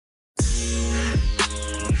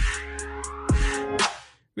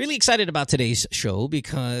Really excited about today's show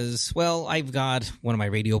because, well, I've got one of my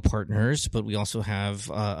radio partners, but we also have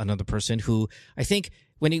another person who I think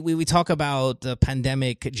when we talk about the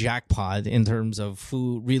pandemic jackpot in terms of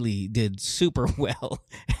who really did super well,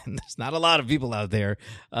 and there's not a lot of people out there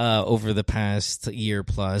over the past year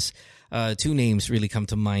plus. Two names really come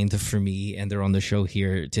to mind for me, and they're on the show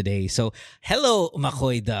here today. So, hello,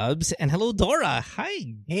 Makoy Dubs, and hello, Dora.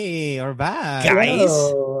 Hi. Hey, we're back. Guys.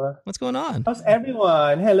 Hello. What's going on? How's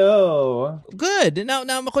everyone? Hello. Good. Now,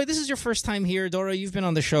 Makoy, this is your first time here. Dora, you've been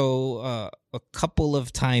on the show a couple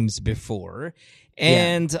of times before.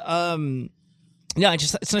 And,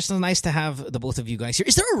 it's just nice to have the both of you guys here.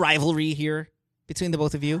 Is there a rivalry here between the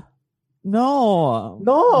both of you? No,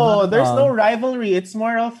 there's no rivalry. It's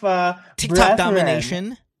more of TikTok brethren.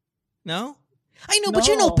 domination. No? I know, but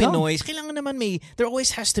Pinoys, kailangan naman there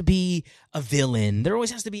always has to be a villain. There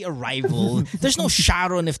always has to be a rival. There's no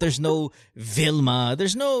Sharon if there's no Vilma.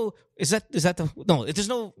 There's no, is it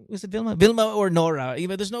Vilma? Vilma or Nora.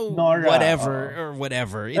 Even there's no Nora,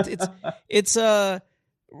 whatever. It's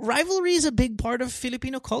rivalry is a big part of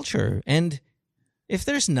Filipino culture. And if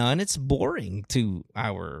there's none, it's boring to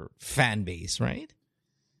our fan base, right?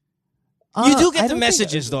 You do get the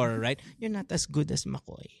messages, Dora, right? You're not as good as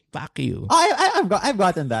Makoy. Fuck you. I've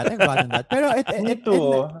gotten that. Pero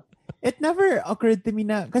it never occurred to me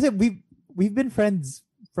na kasi we've been friends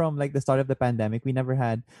from like the start of the pandemic. We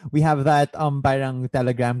have that parang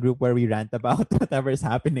Telegram group where we rant about whatever's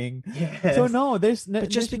happening. Yes. So no, there's but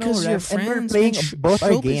just there's because no you're rant. And we're friends, playing both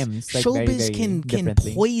our games like showbiz very, very can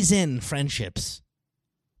differently. poison friendships.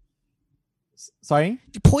 Sorry?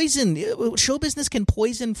 Show business can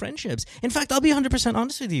poison friendships. In fact, I'll be 100%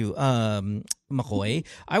 honest with you, Makoy.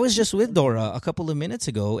 I was just with Dora a couple of minutes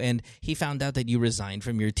ago, and he found out that you resigned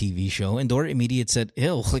from your TV show, and Dora immediately said,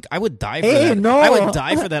 ew, like, I would die for that. No. I would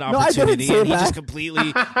die for that No, I didn't opportunity, say and he that. just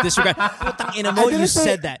completely disregarded. Putang ina mo, you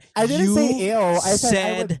said that. I didn't you say ew. I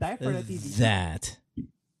said I would said die for a TV show. that.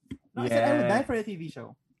 No, I said I would die for a TV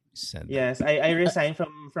show. Yes, I resigned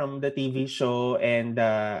from the TV show, and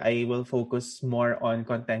I will focus more on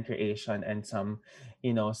content creation and some,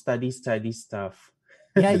 study stuff.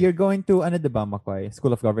 Yeah, you're going to diba, Makoy?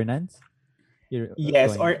 School of Governance?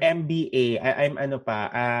 Yes, or MBA.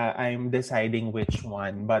 I'm deciding which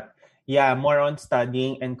one, but yeah, more on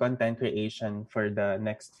studying and content creation for the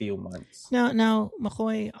next few months. Now,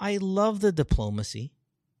 Makoy, I love the diplomacy.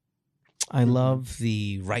 I love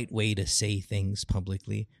the right way to say things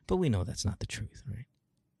publicly, but we know that's not the truth, right?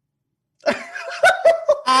 We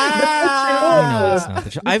know that's not the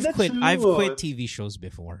truth. I've quit TV shows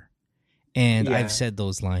before, and I've said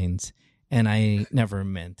those lines, and I never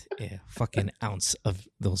meant a fucking ounce of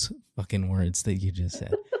those fucking words that you just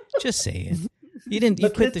said. Just say it. You didn't. You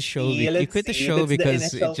quit the show. You quit the show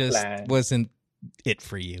because it just wasn't it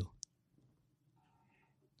for you.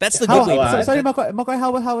 That's the good way. Sorry, Makoy,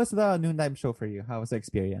 how was the noontime show for you? How was the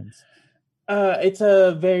experience? It's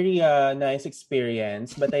a very nice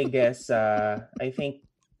experience, but I guess I think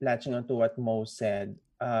latching on to what Mo said,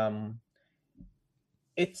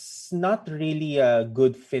 it's not really a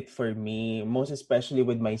good fit for me, most especially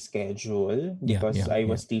with my schedule, because I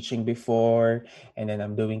was teaching before, and then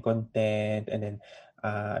I'm doing content, and then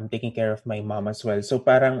I'm taking care of my mom as well. So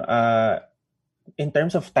parang in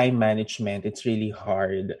terms of time management, it's really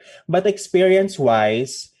hard. But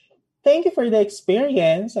experience-wise, thank you for the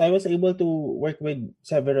experience. I was able to work with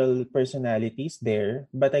several personalities there.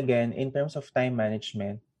 But again, in terms of time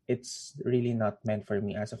management, it's really not meant for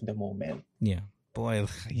me as of the moment. Yeah. Boy,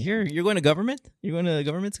 you're going to government? You're going to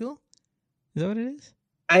government school? Is that what it is?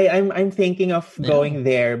 I'm thinking of going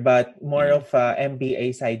there, but more of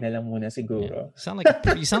MBA side na lang muna siguro.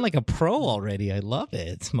 Yeah. You sound like a pro already. I love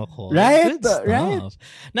it, Makoy. Right? Good stuff. Right?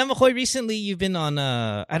 Now, Makoy, recently you've been on,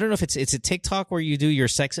 I don't know if it's a TikTok where you do your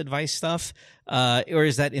sex advice stuff, or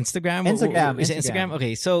is that Instagram? Instagram. Is it Instagram?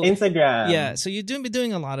 Okay, so Instagram. Yeah, so you've been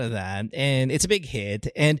doing a lot of that, and it's a big hit.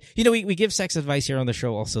 And we give sex advice here on the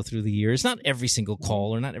show also through the years. Not every single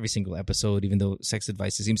call or not every single episode, even though sex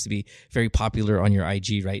advice seems to be very popular on your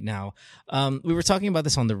IG right now. We were talking about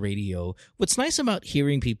this on the radio. What's nice about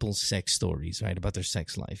hearing people's sex stories, right, about their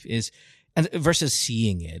sex life is, and versus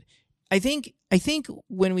seeing it. I think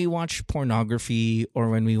when we watch pornography or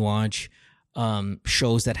when we watch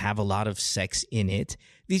shows that have a lot of sex in it,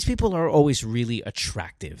 these people are always really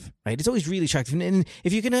attractive, right? It's always really attractive. And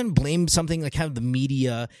if you can then blame something like how the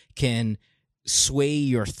media can sway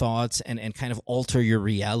your thoughts and kind of alter your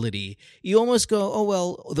reality, you almost go, oh,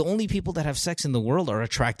 well, the only people that have sex in the world are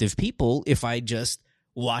attractive people if I just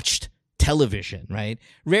watched television, right?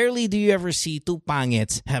 Rarely do you ever see two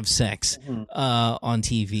pangits have sex on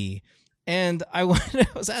TV. And I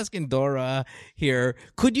was asking Dora here,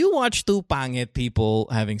 could you watch two pangit people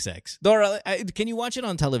having sex? Dora, can you watch it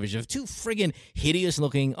on television? If two friggin'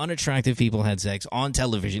 hideous-looking, unattractive people had sex on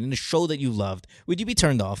television in a show that you loved, would you be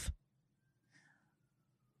turned off?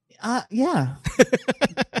 Yeah.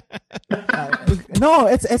 No,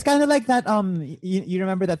 it's kind of like that. You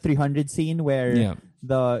remember that 300 scene where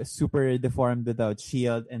the super deformed without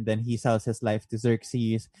shield, and then he sells his life to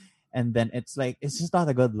Xerxes, and then it's like it's just not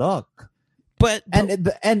a good look. But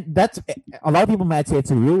and that's a lot of people might say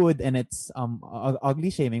it's rude and it's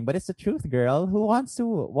ugly shaming, but it's the truth, girl. Who wants to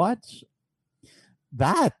watch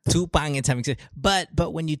that? Two pangits having sex.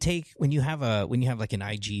 But when you have like an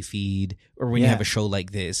IG feed, or when you have a show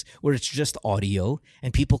like this where it's just audio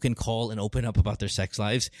and people can call and open up about their sex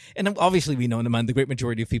lives, and obviously we know, naman, the great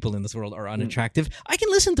majority of people in this world are unattractive. I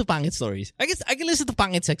can listen to pangit stories. I guess I can listen to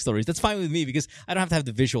pangit sex stories. That's fine with me because I don't have to have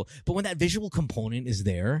the visual. But when that visual component is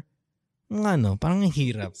there, parang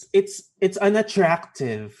hirap. It's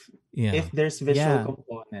unattractive if there's visual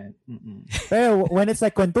component. Pero when it's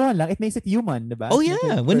like kwentuhan lang, it makes it human, diba? Oh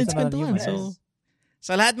yeah, when it's kwentuhan.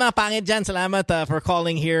 So lahat mga pangit dyan, salamat for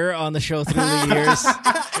calling here on the show through the years.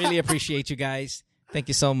 Really appreciate you guys. Thank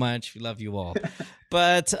you so much. We love you all.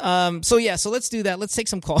 But so let's do that. Let's take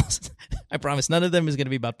some calls. I promise none of them is going to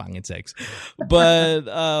be about pangit sex. But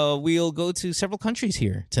we'll go to several countries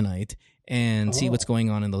here tonight and see what's going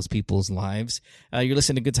on in those people's lives. You're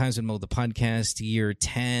listening to Good Times with Mo, the podcast, year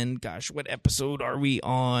 10. Gosh, what episode are we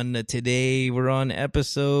on today? We're on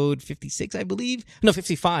episode 56, I believe. No,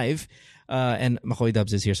 55. And Makoy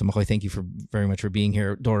Dubs is here. So Makoy, thank you very much for being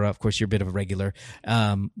here. Dora, of course, you're a bit of a regular.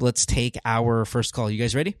 Let's take our first call. You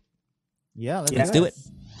guys ready? Yeah, let's do it.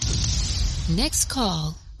 Next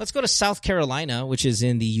call. Let's go to South Carolina, which is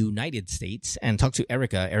in the United States, and talk to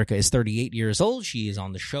Erica. Erica is 38 years old. She is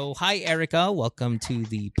on the show. Hi, Erica. Welcome to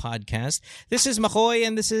the podcast. This is Makoy,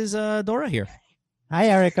 and this is Dora here. Hi,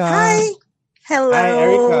 Erica. Hi. Hello. Hi,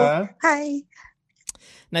 Erica. Hi.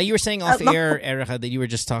 Now, you were saying off air, Erica, that you were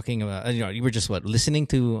just talking about, you were just listening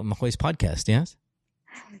to Makoy's podcast, yes?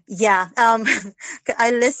 Yeah. I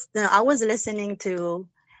was listening to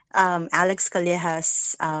Alex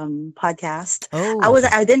Calleja's podcast.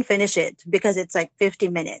 I didn't finish it because it's like 50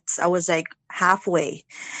 minutes. I was like halfway.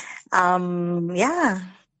 Yeah.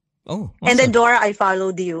 Oh, awesome. And then Dora, I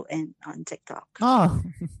followed you on TikTok.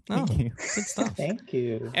 Thank you. Good stuff. Thank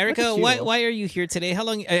you. Erica, why are you here today? How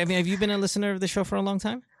long? I mean, have you been a listener of the show for a long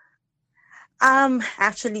time?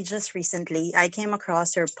 Actually, just recently, I came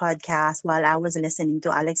across your podcast while I was listening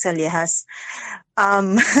to Alex Calleja's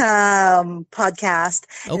podcast,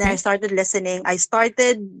 and I started listening.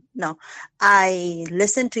 I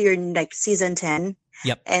listened to your season 10.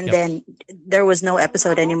 Yep. And then there was no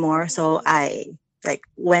episode anymore, so I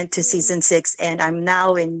went to season 6, and I'm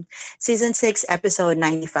now in season 6, episode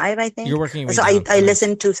 95, I think. You're working. So I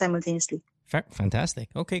listened to simultaneously. Fantastic.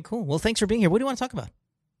 Okay, cool. Well, thanks for being here. What do you want to talk about?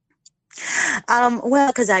 Well,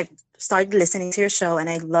 because I started listening to your show, and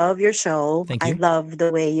I love your show. Thank you. I love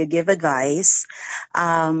the way you give advice.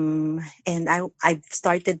 And I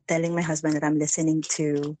started telling my husband that I'm listening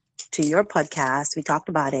to your podcast. We talked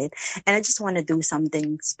about it, and I just want to do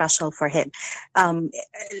something special for him. I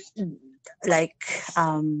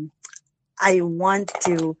want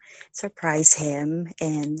to surprise him,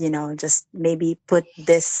 and just maybe put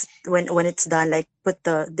this when it's done, put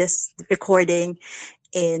this recording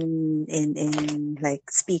in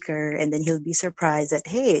speaker, and then he'll be surprised that,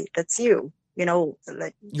 hey, that's you. You're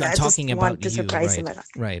talking about to you, surprise him.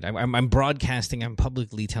 Right. I'm broadcasting. I'm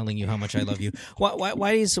publicly telling you how much I love you.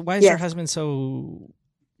 Why is your husband so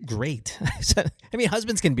great? I mean,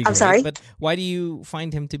 husbands can be great, sorry? but why do you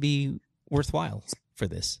find him to be worthwhile for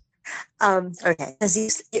this? Okay,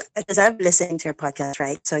 because I've listened to your podcast,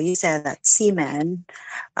 right? So you said that seamen,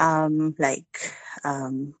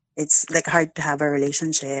 it's hard to have a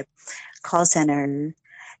relationship, call center,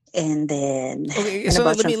 and then so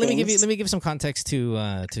let me give some context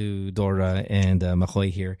to Dora and Makoy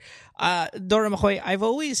here. Dora, Makoy, I've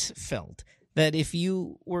always felt that if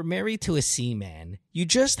you were married to a seaman, you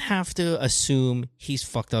just have to assume he's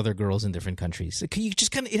fucked other girls in different countries. You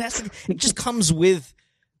just it just comes with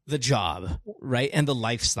the job, right, and the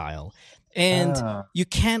lifestyle, and you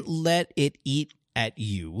can't let it eat at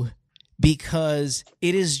you, because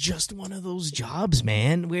it is just one of those jobs,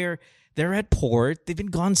 man, where they're at port, they've been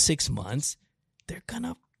gone 6 months,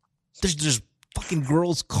 there's fucking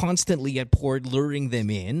girls constantly at port luring them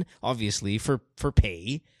in, obviously for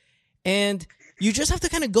pay, and you just have to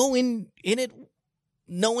kind of go in it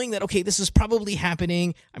knowing that, okay, this is probably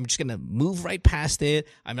happening. I'm just going to move right past it.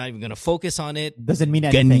 I'm not even going to focus on it. Doesn't mean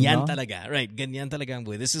anything, Ganyan no? talaga. Right. Ganyan talaga ang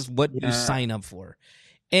buhay. This is what you sign up for.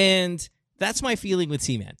 And that's my feeling with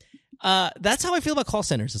Seaman. That's how I feel about call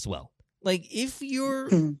centers as well. Like if your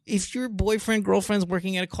boyfriend, girlfriend's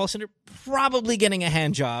working at a call center, probably getting a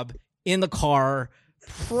hand job in the car,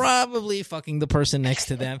 probably fucking the person next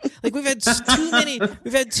to them. Like we've had too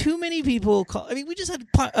many people call. I mean, we just had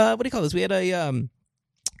what do you call this? We had a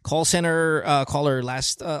call center caller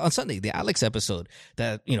last on Sunday, the Alex episode,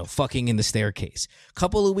 that fucking in the staircase.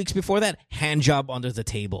 Couple of weeks before that, hand job under the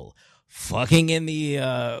table. Fucking in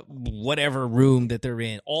the whatever room that they're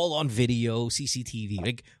in, all on video, CCTV.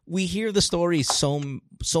 Like we hear the stories so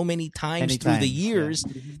many times through the years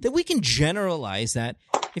that we can generalize that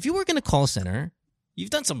if you work in a call center, you've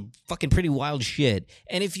done some fucking pretty wild shit.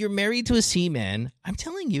 And if you're married to a seaman, I'm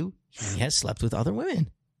telling you, he has slept with other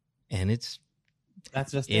women, and it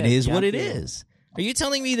is what it is. Are you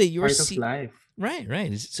telling me that your part of life?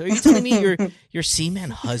 Right. So are you telling me your seaman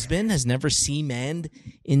husband has never seamaned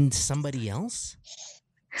in somebody else?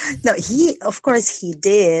 No, of course he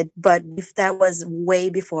did, but if that was way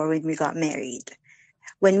before when we got married.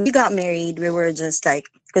 When we got married, we were just like,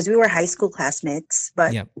 because we were high school classmates,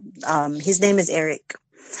 but his name is Eric,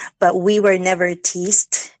 but we were never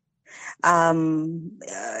teased. His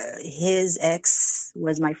ex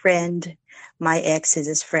was my friend. My ex is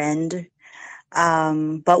his friend.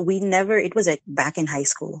 But we never, it was like back in high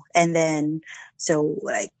school. And then, so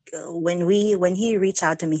like when he reached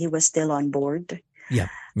out to me, he was still on board. Yeah.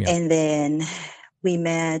 And then we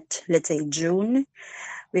met, let's say June,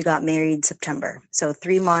 we got married September. So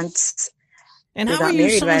 3 months. And how are you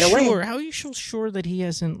so sure? How are you so sure that he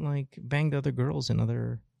hasn't like banged other girls in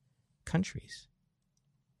other countries?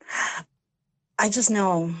 I just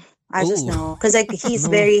know. Because like he's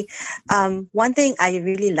very one thing I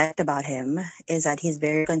really liked about him is that he's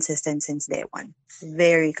very consistent since day one.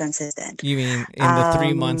 Very consistent. You mean in the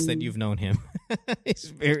 3 months that you've known him?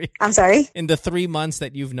 I'm sorry? In the 3 months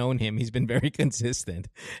that you've known him, he's been very consistent.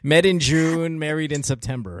 Met in June, married in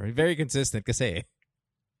September. Very consistent kasi.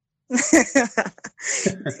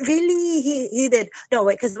 Really? He did. No,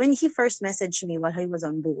 wait, because when he first messaged me while he was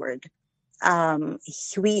on board,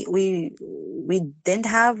 we didn't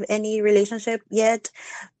have any relationship yet.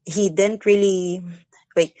 He didn't really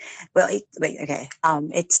okay.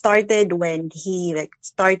 It started when he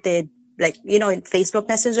started in Facebook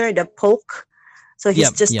Messenger, the poke. So he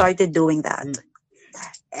just started doing that.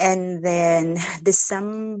 And then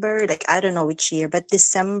December, I don't know which year, but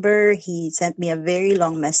December he sent me a very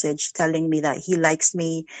long message telling me that he likes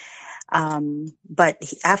me. But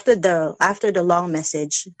after the long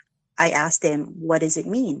message, I asked him, what does it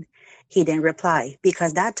mean? He didn't reply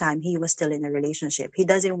because that time he was still in a relationship. He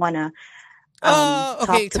doesn't want to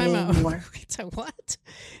talk to me anymore. What?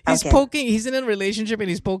 He's poking. He's in a relationship and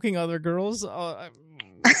he's poking other girls. I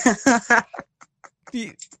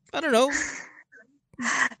don't know.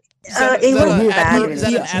 Is that an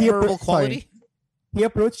admirable quality? He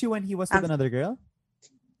approached you when he was with another girl?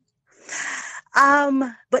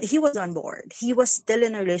 But he was on board. He was still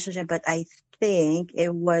in a relationship, but I think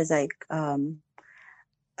it was like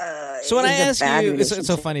so when I ask you, it's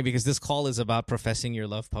so funny because this call is about professing your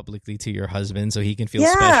love publicly to your husband so he can feel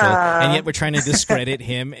special, and yet we're trying to discredit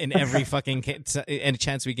him in every fucking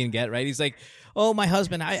chance we can get, right? He's like, oh, my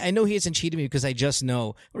husband, I know he hasn't cheated me because I just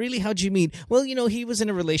know. Really, how'd you meet? Well, he was in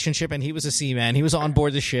a relationship and he was a seaman. He was on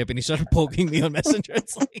board the ship and he started poking me on Messenger.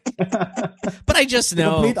 It's like, but I just know.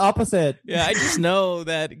 The complete opposite. Yeah, I just know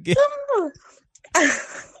that.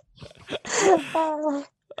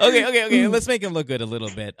 Okay. Let's make him look good a little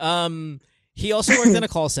bit. He also worked in a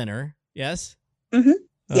call center. Yes. Mm-hmm.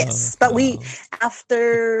 Yes, but we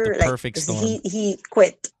after the perfect storm. He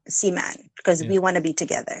quit Seaman because we want to be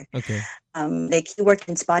together. Okay. He worked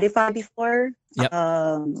in Spotify before. Yep.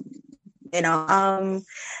 I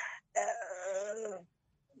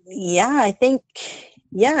think.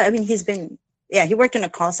 Yeah, I mean he worked in a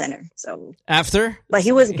call center. So after, but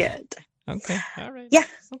he was good. Okay. All right. Yeah.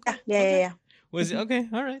 Okay. Yeah. Was it okay?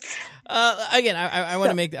 All right. Again, I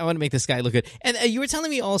want to make this guy look good. And you were telling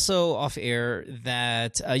me also off air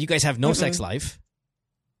that you guys have no sex life.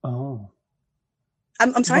 Oh,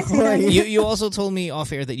 I'm sorry. Say that again? You also told me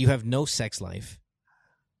off air that you have no sex life.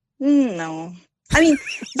 No, I mean,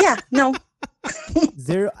 no.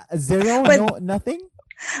 Zero. No, nothing.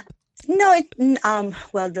 No,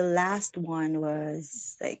 well, the last one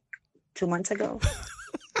was like 2 months ago.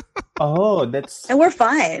 Oh, that's. And we're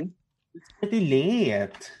fine. It's pretty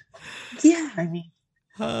late. Yeah. I mean,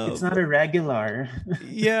 It's not a regular.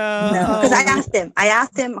 Yeah. No, because I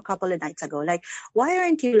asked him a couple of nights ago, like, why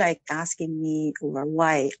aren't you like asking me, or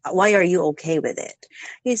why are you okay with it?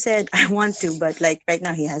 He said, I want to, but like right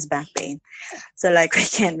now he has back pain, so like we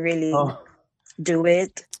can't really do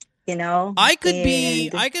it. You know, I could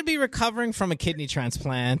be recovering from a kidney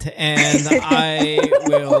transplant, and I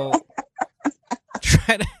will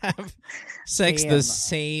try to have sex the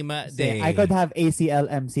same day. I could have ACL,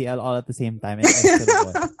 MCL all at the same time.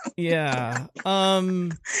 Yeah.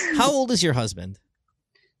 How old is your husband?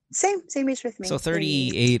 Same age with me. So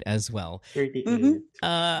 38 as well. 38. Mm-hmm.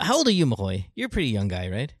 How old are you, Makoy? You're a pretty young guy,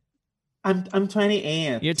 right? I'm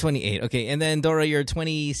 28. You're 28. Okay. And then Dora, you're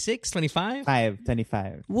 26, 25?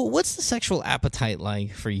 25. Well, what's the sexual appetite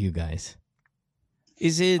like for you guys?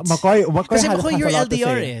 Is it... Makoy Kasi has Makoy, you're a lot to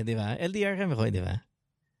LDR say. di ba? LDR ka, Makoy, di ba?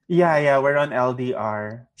 Yeah, we're on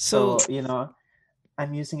LDR. So you know,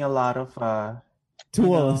 I'm using a lot of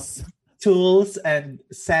tools. Tools and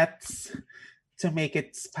sets to make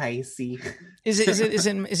it spicy. Is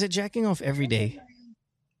it jacking off every day?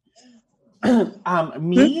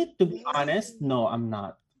 Me, to be honest, no, I'm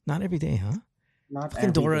not. Not every day, huh? Not fucking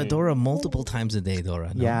every day. Dora, multiple times a day,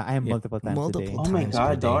 Dora. No? Yeah, I am multiple times a day. Oh my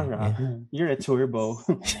God, Dora. Yeah. You're a turbo.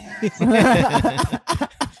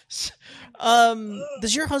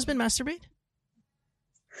 Does your husband masturbate?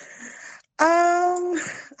 I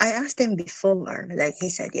asked him before, like he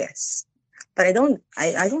said yes, but I don't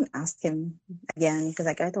ask him again because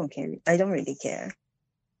like I don't care. I don't really care.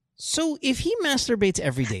 So if he masturbates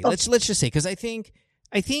every day, let's just say, because I think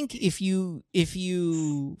if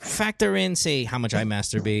you factor in, say, how much I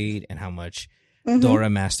masturbate and how much Dora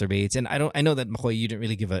masturbates, and I know that Makoy, you didn't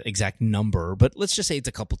really give an exact number, but let's just say it's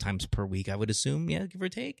a couple times per week, I would assume, yeah, give or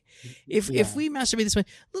take. If we masturbate this way,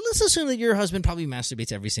 let's assume that your husband probably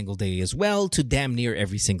masturbates every single day as well, to damn near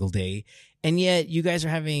every single day, and yet you guys are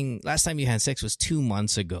having, last time you had sex was 2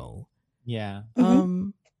 months ago. Yeah.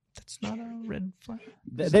 That's not a red flag.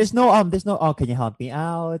 There's no can you help me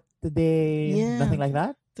out today? Yeah. Nothing like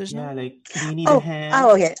that? There's no like, do you need a hand?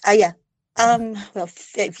 Oh, okay. Yeah. Well, a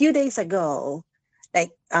few days ago,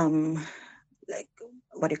 like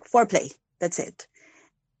foreplay. That's it.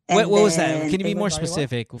 And what was that? Can you be more Sorry,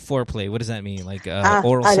 specific? Foreplay. What does that mean? Like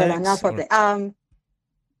oral sex? No, not foreplay.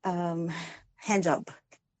 Hand job.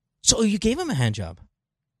 So you gave him a hand job?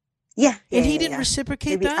 Yeah. And he didn't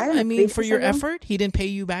reciprocate Maybe, that? I mean, for your effort? He didn't pay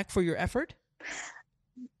you back for your effort?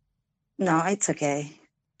 No, it's okay.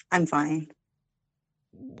 I'm fine.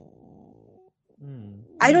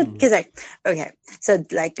 I don't, because okay. So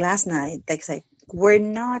like last night, like we're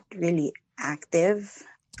not really active.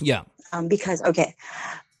 Yeah. Because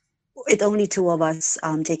it's only two of us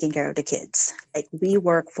taking care of the kids. Like we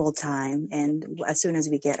work full time, and as soon as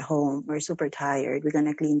we get home, we're super tired. We're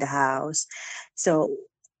gonna clean the house, so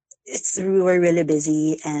we're really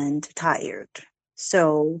busy and tired.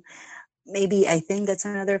 So maybe I think that's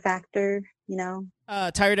another factor. You know,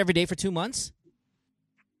 tired every day for 2 months.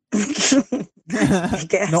 I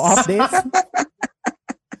guess. No off days.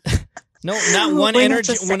 No, not one We're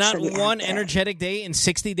energetic day in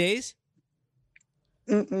 60 days.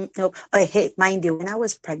 No. Hey, mind you, when I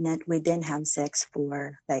was pregnant, we didn't have sex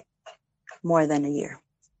for like more than a year.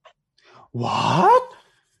 What?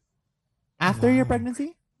 After your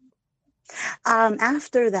pregnancy?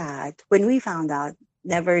 After that, when we found out,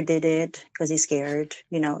 never did it because he's scared.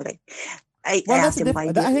 You know, like I asked him why.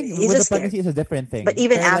 I think he's with just the pregnancy is a different thing. But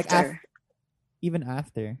even Pero after, even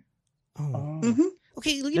after.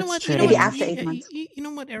 Okay, you know what? Maybe after 8 months. You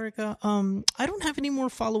know what, Erica? I don't have any more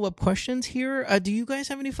follow-up questions here. Do you guys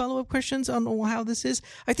have any follow-up questions on how this is?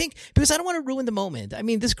 I think because I don't want to ruin the moment. I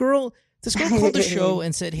mean, this girl called the show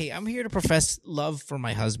and said, "Hey, I'm here to profess love for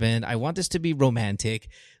my husband. I want this to be romantic.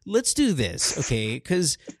 Let's do this, okay?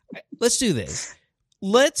 Because let's do this.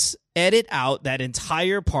 Let's edit out that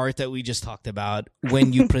entire part that we just talked about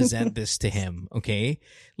when you present this to him, okay?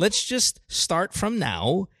 Let's just start from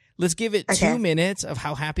now." Let's give it 2 minutes of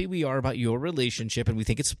how happy we are about your relationship, and we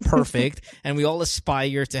think it's perfect, and we all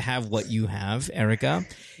aspire to have what you have, Erica.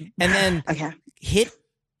 And then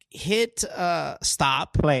hit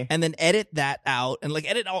stop, play, and then edit that out, and like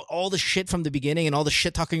edit all the shit from the beginning and all the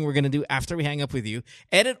shit talking we're gonna do after we hang up with you.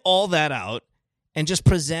 Edit all that out, and just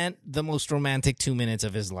present the most romantic 2 minutes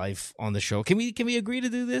of his life on the show. Can we agree to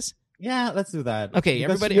do this? Yeah, let's do that. Okay,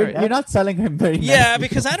 because everybody. You're not selling him very nicely. Yeah,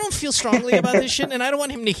 because I don't feel strongly about this shit, and I don't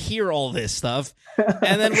want him to hear all this stuff.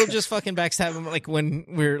 And then we'll just fucking backstab him like when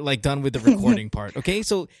we're like done with the recording part. Okay,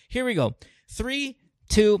 so here we go. 3,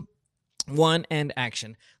 2, One and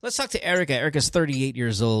action. Let's talk to Erica. Erica's 38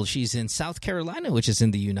 years old. She's in South Carolina, which is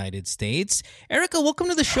in the United States. Erica, welcome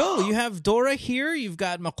to the show. You have Dora here. You've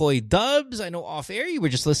got McCoy Dubs. I know off air you were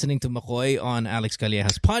just listening to McCoy on Alex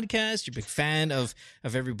Calleja's podcast. You're a big fan of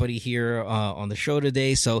everybody here on the show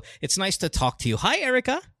today. So it's nice to talk to you. Hi,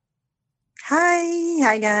 Erica.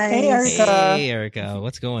 Hi guys. Hey, Erica. Hey, Erica.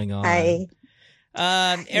 What's going on? Hi.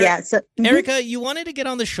 Erica, you wanted to get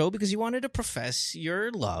on the show because you wanted to profess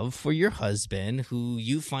your love for your husband, who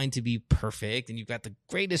you find to be perfect, and you've got the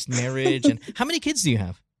greatest marriage. And how many kids do you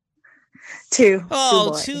have? Two.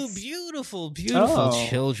 Oh, two two beautiful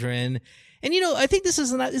children. And I think this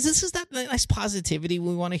is that nice positivity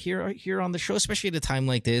we want to hear on the show, especially at a time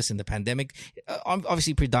like this in the pandemic.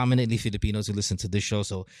 Obviously, predominantly Filipinos who listen to this show.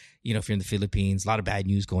 So, if you're in the Philippines, a lot of bad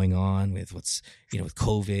news going on with with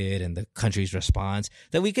COVID and the country's response,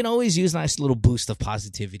 that we can always use a nice little boost of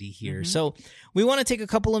positivity here. Mm-hmm. So we want to take a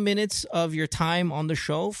couple of minutes of your time on the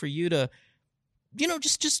show for you to,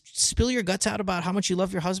 just spill your guts out about how much you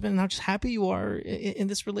love your husband and how just happy you are in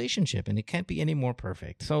this relationship. And it can't be any more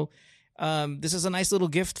perfect. So this is a nice little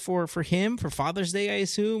gift for him for Father's Day, I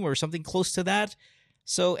assume, or something close to that.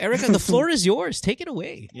 So, Erica, the floor is yours. Take it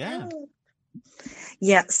away. Yeah.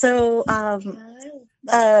 Yeah. So,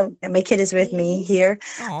 my kid is with me here.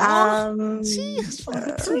 See, it's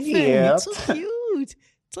perfect. It's so cute.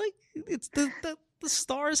 It's like the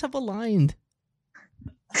stars have aligned.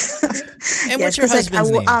 And what's your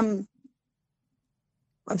husband's name?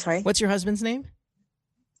 I'm sorry. What's your husband's name?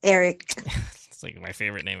 Eric. It's like my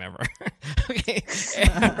favorite name ever. Okay,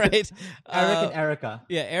 right. Eric and Erica.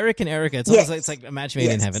 Yeah, Eric and Erica. It's almost like it's like a match made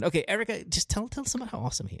in heaven. Okay, Erica, just tell us about how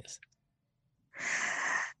awesome he is.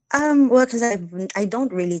 Well, because I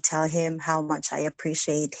don't really tell him how much I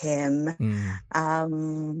appreciate him.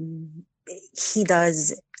 He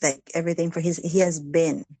does like everything he has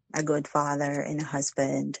been a good father and a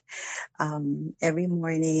husband. Every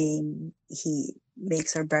morning he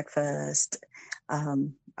makes our breakfast,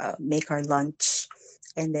 make our lunch,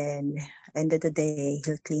 and then end of the day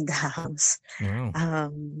he'll clean the house.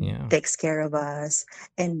 Wow. Takes care of us.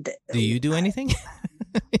 And do you do anything?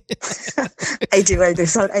 I do.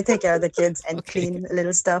 So I take care of the kids and clean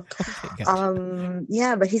little stuff. Okay,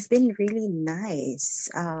 gotcha. But he's been really nice.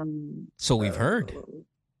 So we've heard.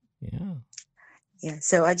 Yeah.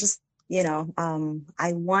 So I just,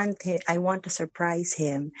 I want to surprise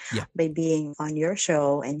him by being on your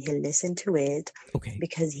show, and he'll listen to it. Okay.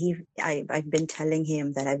 Because I've been telling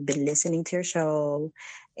him that I've been listening to your show,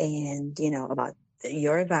 and about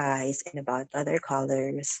your advice and about other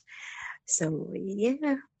callers. So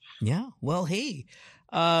yeah. Yeah. Well, hey.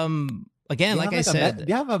 Again, like I said, do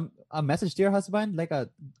you have a message to your husband, like a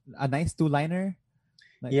nice 2-liner?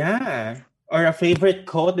 Like, or a favorite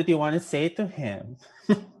quote that you want to say to him?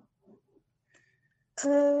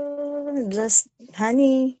 Just,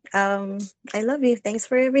 honey, I love you. Thanks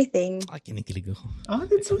for everything. Oh,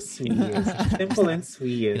 that's so sweet. Simple and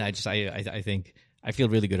sweet. I think I feel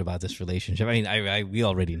really good about this relationship. I mean, we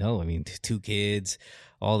already know. I mean, 2 kids,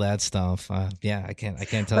 all that stuff. I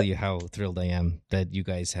can't tell you how thrilled I am that you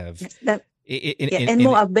guys have.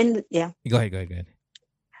 I've been Go ahead.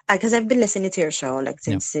 Because I've been listening to your show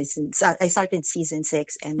since I started season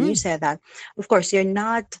 6, and you said that, of course, you're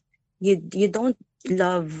not you don't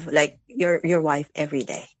love like your wife every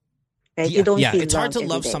day, right? You don't feel it's hard to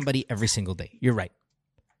love day. somebody every single day. You're right.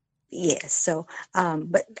 Yes. So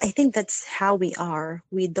but I think that's how we are.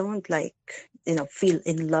 We don't feel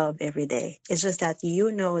in love every day. It's just that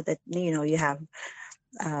that you have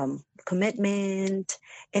commitment,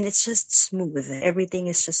 and it's just smooth. Everything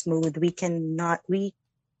is just smooth.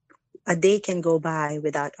 A day can go by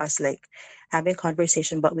without us having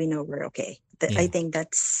conversation, but we know we're okay. I think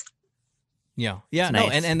that's nice.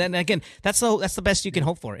 And then again, that's the best you can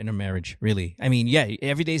hope for in a marriage, really. I mean,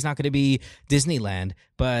 every day is not going to be Disneyland,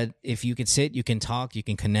 but if you can sit, you can talk, you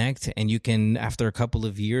can connect, and you can, after a couple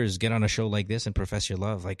of years, get on a show like this and profess your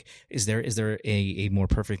love. Like, is there a more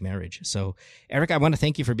perfect marriage? So, Eric, I want to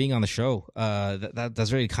thank you for being on the show. That's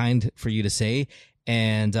very kind for you to say.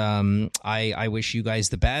 And I wish you guys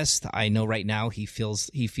the best. I know right now he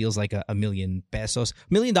feels like $1 million pesos,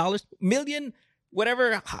 $1 million,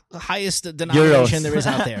 whatever highest denomination Euros. there is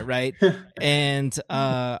out there, right? And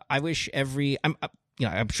I wish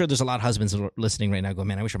I'm sure there's a lot of husbands listening right now go,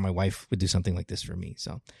 man, I wish my wife would do something like this for me.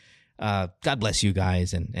 So God bless you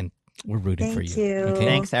guys, and we're rooting for you. Thank you. Okay?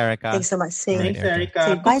 Thanks, Erica. Thanks so much. Thanks,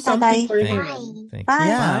 Erica. Bye, bye. Thanks. Bye.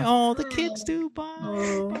 Yeah. Oh, the kids do.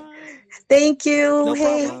 Bye. Bye. Thank you. No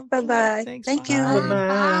hey, problem. bye-bye. Thanks. Thank you.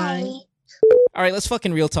 Bye. All right, let's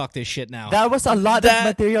fucking real talk this shit now. That was a lot of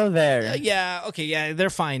material there. Yeah, okay, yeah, they're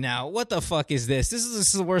fine now. What the fuck is this? This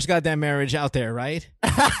is the worst goddamn marriage out there, right?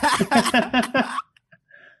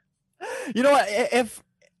 You know what? If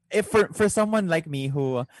for someone like me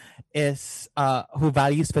who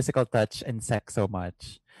values physical touch and sex so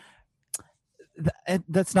much,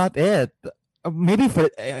 that's not it. Maybe for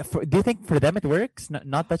do you think for them it works?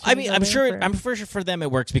 Not touching. I mean, I'm sure for them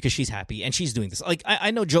it works because she's happy and she's doing this. Like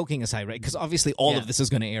I know, joking aside, right? Because obviously all of this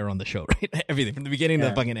is going to air on the show, right? Everything from the beginning to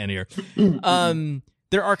the fucking end here.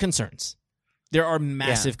 There are concerns. There are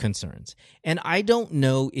massive concerns, and I don't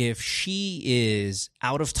know if she is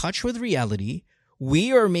out of touch with reality.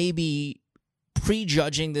 We are maybe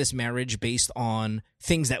prejudging this marriage based on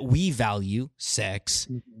things that we value, sex,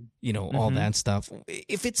 all that stuff.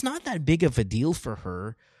 If it's not that big of a deal for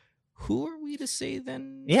her, who are we to say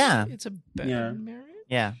then it's a better marriage?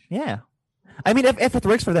 Yeah. I mean, if it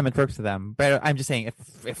works for them, it works for them. But I'm just saying,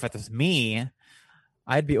 if it was me,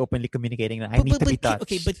 I'd be openly communicating that I need to be touched.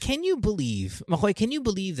 Okay, but can you believe,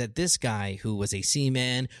 Makoy, that this guy who was a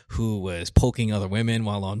seaman, who was poking other women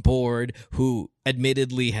while on board, who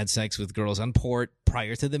admittedly had sex with girls on port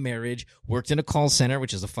prior to the marriage, worked in a call center,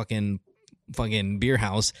 which is a fucking beer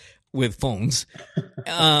house with phones,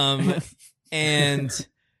 and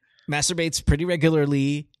masturbates pretty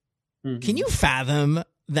regularly. Can you fathom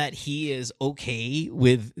that he is okay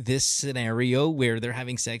with this scenario where they're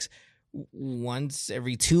having sex once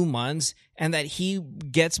every 2 months and that he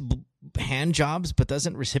gets hand jobs but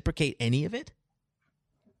doesn't reciprocate any of it?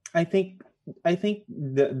 I think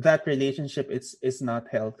that relationship is not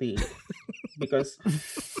healthy because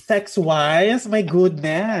sex wise, my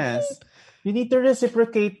goodness, you need to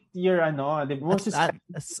reciprocate your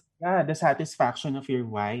the satisfaction of your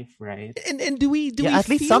wife, right? And do we at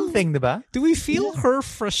least something, diba? Do we feel her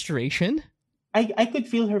frustration? I could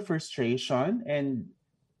feel her frustration, and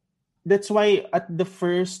that's why at the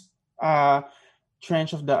first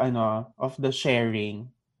trench of the sharing,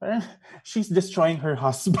 she's destroying her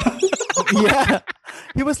husband. Yeah,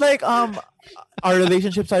 he was like, our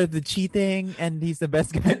relationship started with cheating, and he's the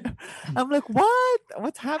best guy. I'm like,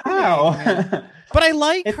 what's happening? How? But I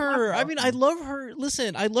like her. I mean, I love her.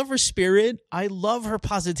 Listen, I love her spirit. I love her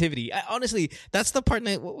positivity. Honestly, that's the part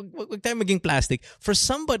that wag tayo maging plastic. For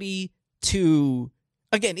somebody to,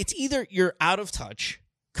 again, it's either you're out of touch,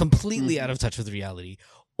 completely out of touch with reality,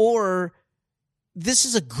 or this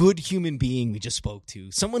is a good human being we just spoke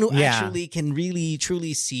to. Someone who actually can really,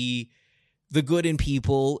 truly see the good in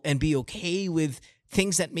people and be okay with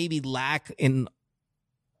things that maybe lack in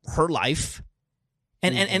her life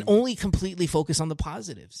and only completely focus on the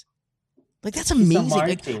positives. Like, that's amazing.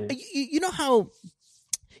 Like, you know how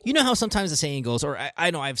sometimes the saying goes, or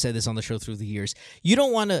I know I've said this on the show through the years, you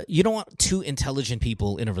don't want two intelligent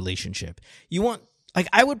people in a relationship. You want, like,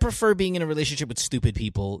 I would prefer being in a relationship with stupid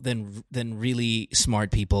people than really smart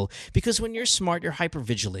people, because when you're smart, you're hyper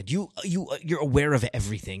vigilant. You're aware of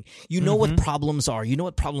everything. You know what problems are. You know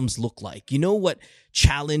what problems look like. You know what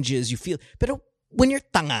challenges you feel. But when you're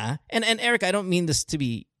tanga, and Eric, I don't mean this to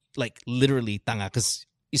be like literally tanga, because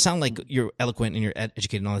you sound like you're eloquent and you're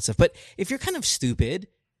educated and all that stuff. But if you're kind of stupid,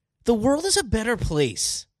 the world is a better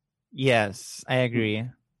place. Yes, I agree.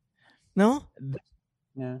 No?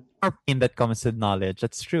 Yeah. More pain that comes with knowledge.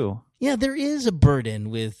 That's true. Yeah, there is a burden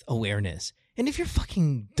with awareness. And if you're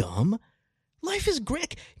fucking dumb, life is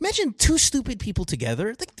great. Imagine two stupid people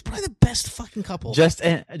together. Like, probably the best fucking couple. Just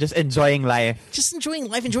enjoying life. Just enjoying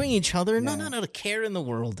life, enjoying each other. Yeah. Not a care in the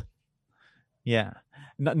world. Yeah.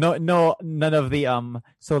 No, none of the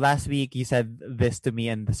so last week you said this to me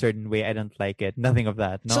in a certain way, I don't like it. Nothing of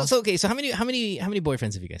that. No. So okay, so how many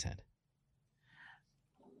boyfriends have you guys had?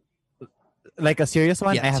 Like a serious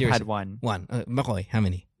one? Yeah, I have had one. One. Makoy, how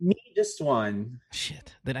many? Me, just one.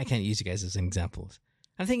 Shit. Then I can't use you guys as examples.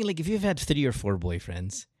 I'm thinking, like, if you've had 3 or 4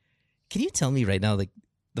 boyfriends, can you tell me right now, like,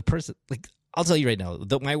 the person, like, I'll tell you right now,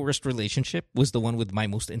 my worst relationship was the one with my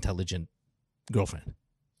most intelligent girlfriend.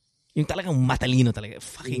 Yung talagang matalino talaga.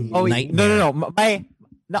 Fucking nightmare. No.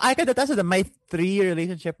 I can attest that my 3-year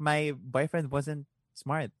relationship, my boyfriend wasn't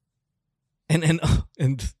smart. And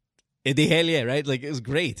the hell yeah, right? Like, it was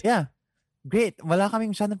great. Yeah. Great. Wala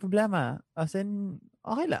kaming masyadong problema. As in,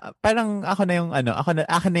 okay lang. Parang ako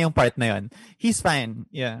na yung part na yun. He's fine.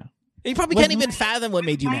 Yeah. You probably can't even fathom what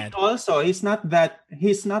made you mad. Also, he's not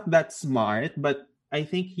that smart, but I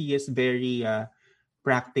think he is very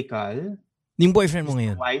practical. Yung boyfriend mo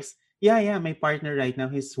ngayon? Wise. Yeah, my partner right now,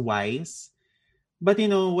 he's wise. But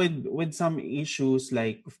with some issues,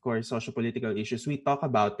 like, of course, socio-political issues, we talk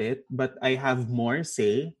about it, but I have more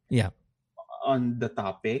say. Yeah. On the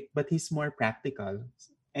topic, but he's more practical.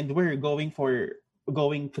 and we're going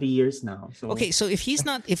 3 years now. So okay, so if he's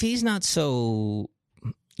not so,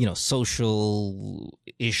 social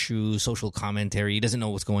issues, social commentary, he doesn't know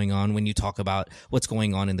what's going on when you talk about what's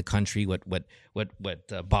going on in the country, what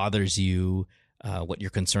bothers you, what you're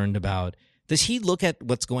concerned about. Does he look at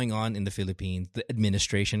what's going on in the Philippines, the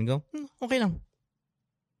administration, and go, okay lang.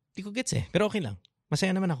 Di ko gets pero okay lang.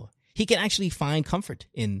 Masaya naman ako. He can actually find comfort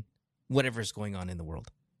in whatever's going on in the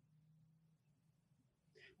world.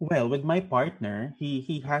 Well, with my partner,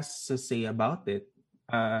 he has a say about it.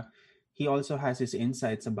 He also has his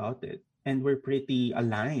insights about it, and we're pretty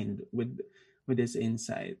aligned with his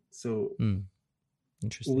insight. So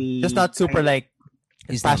interesting. We just not super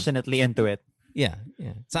passionately into it. Yeah.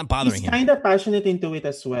 It's not bothering him. He's kind of passionate into it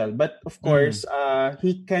as well, but of course,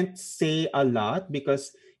 he can't say a lot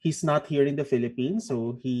because he's not here in the Philippines,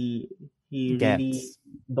 so he really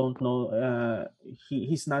don't know.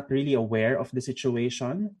 He's not really aware of the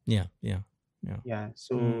situation. Yeah.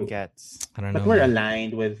 So I don't know. But we're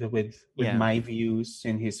aligned with my views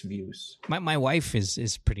and his views. My wife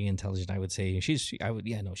is pretty intelligent, I would say. She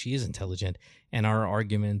is intelligent, and our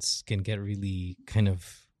arguments can get really kind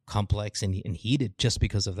of complex and heated just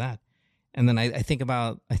because of that. And then I think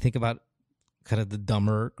about kind of the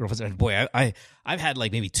dumber girlfriends. And boy, I've had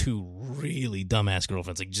like maybe 2 really dumbass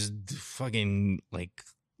girlfriends, like just fucking like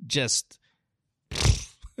just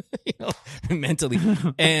mentally,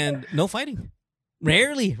 and no fighting.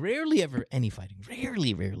 Rarely ever any fighting.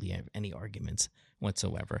 Rarely ever any arguments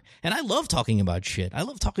whatsoever. And I love talking about shit. I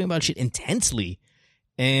love talking about shit intensely,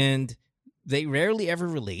 and they rarely ever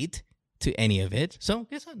relate to any of it. So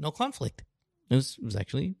guess what? No conflict. It was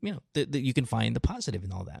actually, you can find the positive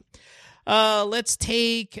in all that. Let's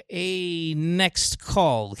take a next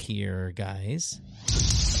call here, guys.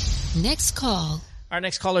 Next call. Our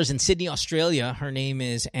next caller is in Sydney, Australia. Her name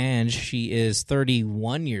is Ange. She is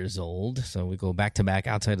 31 years old. So we go back to back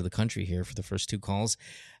outside of the country here for the first 2 calls.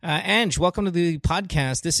 Ange, welcome to the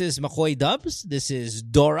podcast. This is McCoy Dubs. This is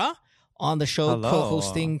Dora on the show. Hello.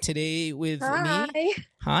 Co-hosting today with me.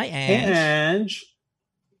 Hi, Ange. Hey, Ange.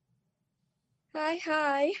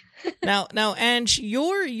 Hi. Now, Ange,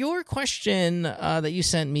 your question that you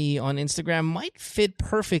sent me on Instagram might fit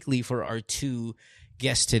perfectly for our 2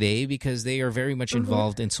 guests today, because they are very much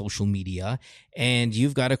involved in social media, and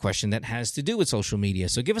you've got a question that has to do with social media.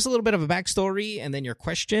 So give us a little bit of a backstory and then your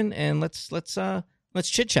question, and let's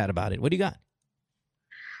chit chat about it. What do you got?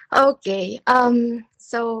 Okay.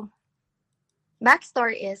 So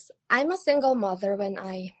backstory is I'm a single mother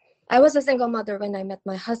I was a single mother when I met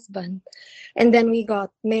my husband, and then we got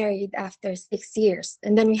married after 6 years,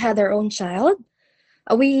 and then we had our own child.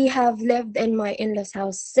 We have lived in my in-laws'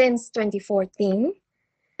 house since 2014.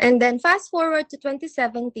 And then fast forward to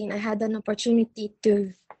 2017, I had an opportunity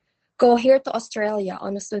to go here to Australia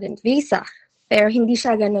on a student visa. Pero hindi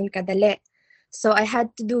siya ganun kadali. So I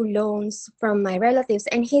had to do loans from my relatives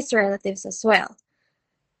and his relatives as well.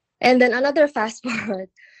 And then another fast forward.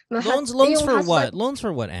 Loans for what? Loans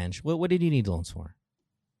for what, Ange? What did you need loans for?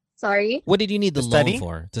 Sorry? What did you need the loan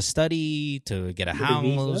for? To study, to get a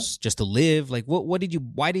house, just to live? Like why did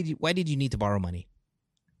you need to borrow money?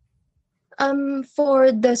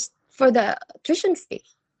 For the tuition fee.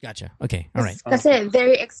 Gotcha. Okay. All right. Kasi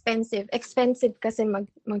very expensive. Expensive kasi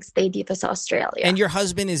magstay dito sa Australia. And your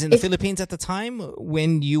husband is in the Philippines at the time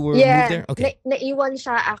when you were moved there? Okay. Naiwan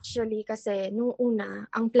siya actually kasi nung una,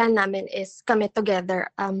 ang plan namin is kami together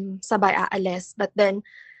sabay aalis. But then,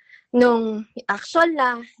 nung actual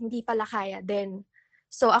na, hindi pala kaya din.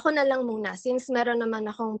 So ako na lang muna, since meron naman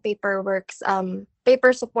akong paper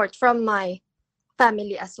support from my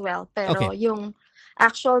family as well. Pero yung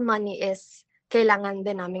actual money is kailangan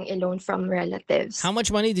din naming i-loan from relatives. How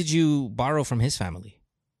much money did you borrow from his family?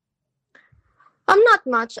 Not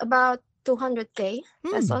much, about 200K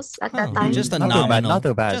pesos at that time. Just a not nominal. Not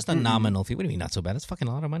too bad. Just a nominal fee. What do you mean not so bad? That's fucking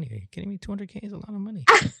a lot of money. Are you kidding me? 200K is a lot of money.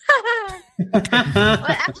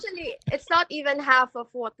 Well, actually, it's not even half of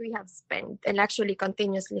what we have spent and actually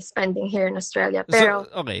continuously spending here in Australia. Pero,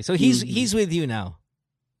 so he's with you now.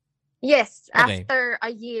 Yes, after a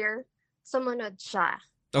year, sumunod siya.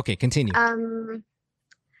 Okay, continue.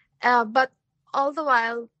 But all the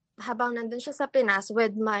while, habang nandun siya sa Pinas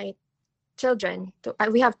with my children,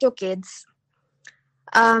 we have 2 kids,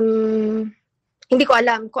 hindi ko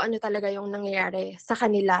alam kung ano talaga yung nangyayari sa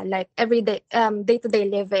kanila, like everyday, day-to-day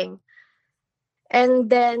living. And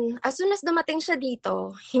then, as soon as dumating siya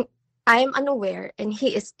dito, I am unaware, and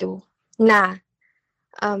he is too, na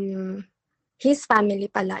his family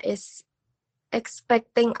pala is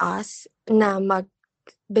expecting us na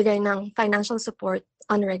magbigay ng financial support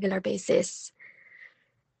on a regular basis.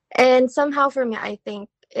 And somehow for me, I think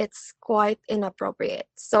it's quite inappropriate.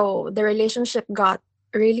 So the relationship got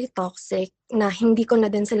really toxic na hindi ko na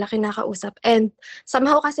din sila kinakausap. And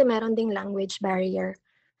somehow kasi meron ding language barrier.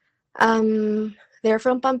 They're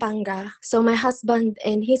from Pampanga. So my husband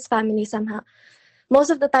and his family somehow,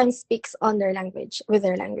 most of the time speaks on their language, with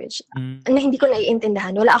their language. Na hindi ko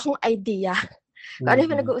naiintindihan. Wala akong idea kung ano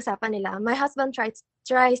yung pinag-uusapan nila. My husband tries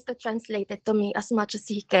to translate it to me as much as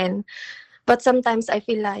he can. But sometimes I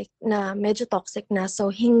feel like na medyo toxic na, so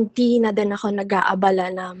hindi na din ako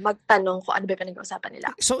nag-aabala na magtanong kung ano ba pinag-uusapan nila.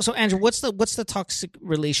 So Andrew, what's the toxic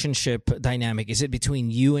relationship dynamic? Is it between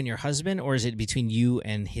you and your husband, or is it between you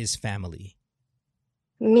and his family?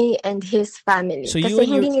 Me and his family. So kasi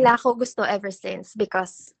hindi nila ako gusto ever since,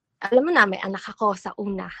 because alam mo na, may anak ako sa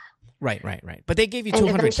una. Right. But they gave you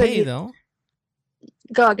 200K though.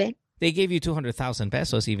 Go again. They gave you 200,000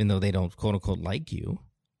 pesos even though they don't quote unquote like you.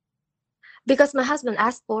 Because my husband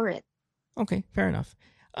asked for it. Okay, fair enough.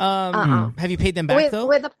 Have you paid them back though?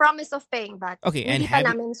 With the promise of paying back. Okay, and hindi pa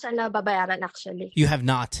namin siya nababayaran actually. You have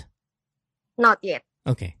not? Not yet.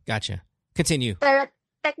 Okay, gotcha. Continue. Pero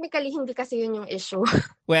technically, hindi kasi yun yung issue.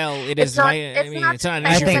 Well, it is. It's not an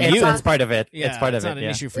issue for you. It's part of it. Yeah, it's part of it. It's not an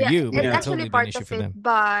issue for you. It's totally actually part an issue of for it. them.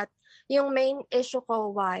 But yung main issue ko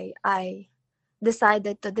why I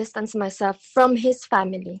decided to distance myself from his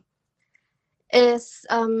family is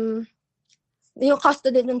yung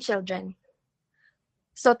custody ng children.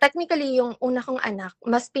 So technically, yung una kong anak,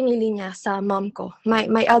 mas pinili niya sa mom ko.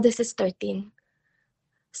 My eldest is 13.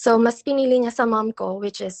 So mas pinili niya sa mom ko,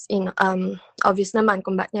 which is obvious naman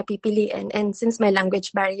kung bakit niya pipiliin. And since may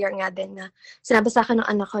language barrier nga din, na sinabi sa akin ng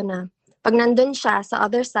anak ko na pag nandun siya sa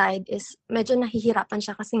other side is medyo nahihirapan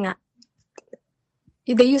siya kasi nga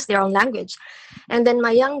they use their own language. And then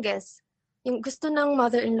my youngest, yung gusto ng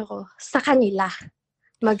mother-in-law ko sa kanila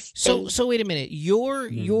magstay. So wait a minute. Your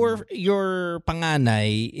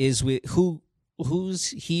panganay is with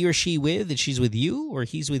who's he or she with? And she's with you, or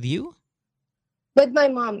he's with you? With my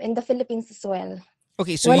mom in the Philippines as well.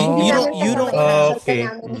 Okay, so you don't have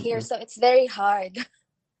here, so it's very hard.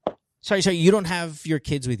 Sorry, you don't have your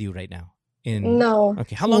kids with you right now. No.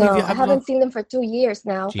 Okay, how long have you? I haven't seen them for 2 years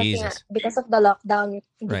now. Jesus. Kasi nga, because of the lockdown,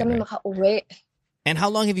 hindi kami makauwi. And how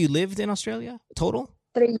long have you lived in Australia total?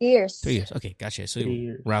 3 years. 3 years. Okay, gotcha. So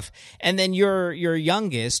rough. And then your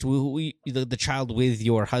youngest, the child with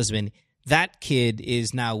your husband, that kid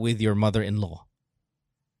is now with your mother-in-law.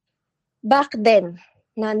 Back then,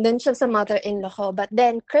 nandun siya sa mother-in-law ko. But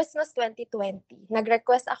then, Christmas 2020,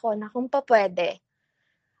 nag-request ako na kung pa pwede,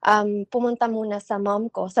 pumunta muna sa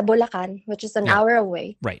mom ko, sa Bulacan, which is an hour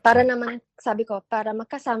away. Right. Para naman, sabi ko, para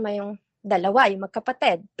magkasama yung dalawa, yung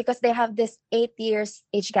magkapatid. Because they have this 8 years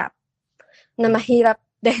age gap na mahirap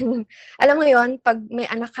din. Alam mo yon, pag may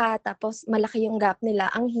anak ka, tapos malaki yung gap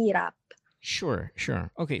nila, ang hirap. Sure.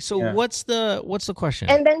 Okay, so what's the question?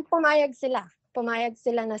 And then pumayag sila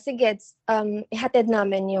na sige, ihatid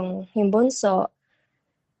namin yung bunso.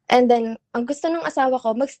 And then ang gusto ng asawa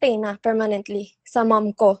ko magstay na permanently sa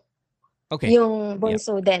mom ko. Okay. Yung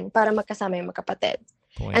bunso din para magkasama yung magkapatid.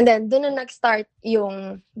 Point. And then doon na nag-start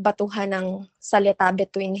yung batuhan ng salita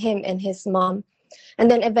between him and his mom.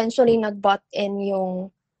 And then eventually nag-butt in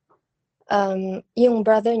yung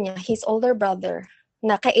brother niya, his older brother,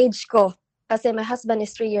 na ka-age ko. Kasi my husband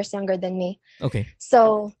is 3 years younger than me. Okay.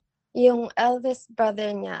 So, yung eldest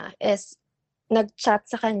brother niya is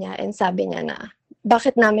nag-chat sa kanya and sabi niya na,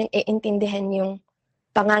 bakit namin iintindihan yung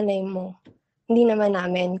panganay mo? Hindi naman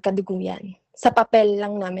namin kaduguyan. Sa papel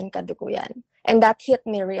lang namin kaduguyan. And that hit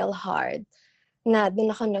me real hard. Na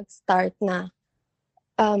doon ako nag-start na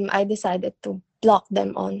I decided to block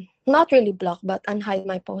them on, not really block, but unhide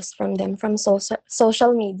my post from them from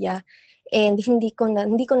social media. And hindi ko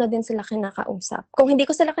na din sila kinakausap. Kung hindi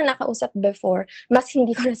ko sila kinakausap before, mas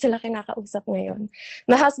hindi ko na sila kinakausap ngayon.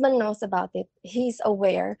 My husband knows about it. He's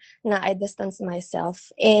aware na I distance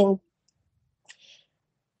myself. And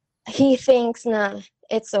he thinks na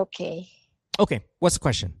it's okay. Okay, what's the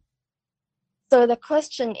question? So the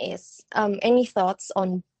question is, any thoughts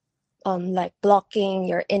on like blocking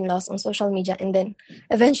your in-laws on social media and then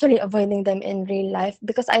eventually avoiding them in real life?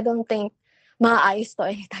 Because I don't think maayos to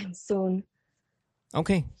anytime soon.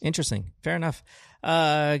 Okay, interesting. Fair enough.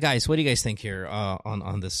 Guys, what do you guys think here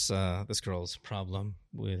on this girl's problem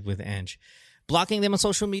with Ange? Blocking them on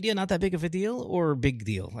social media, not that big of a deal, or big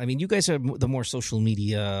deal? I mean, you guys are the more social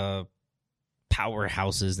media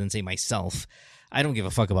powerhouses than, say, myself. I don't give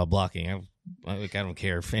a fuck about blocking. I don't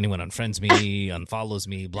care if anyone unfriends me, unfollows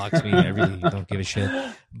me, blocks me. I really don't give a shit.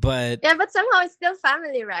 But yeah, but somehow it's still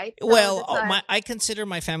family, right? So well, I consider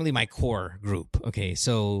my family my core group. Okay,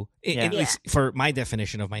 so at least for my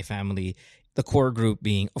definition of my family, the core group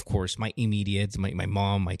being, of course, my immediate, my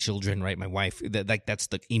mom, my children, right, my wife. That's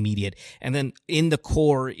the immediate, and then in the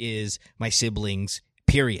core is my siblings.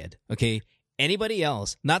 Period. Okay. Anybody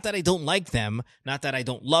else? Not that I don't like them, not that I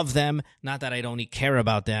don't love them, not that I don't care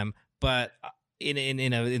about them, but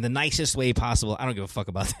in the nicest way possible, I don't give a fuck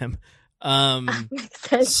about them.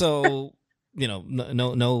 So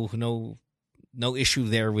no issue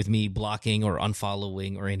there with me blocking or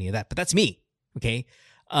unfollowing or any of that. But that's me. Okay.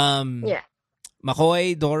 Yeah.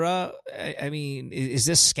 Makoy, Dora, I mean, is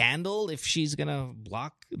this scandal if she's gonna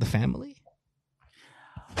block the family?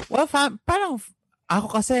 Well, parang ako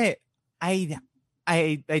kasi I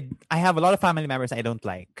have a lot of family members I don't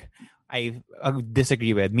like. I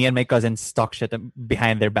disagree with. Me and my cousins talk shit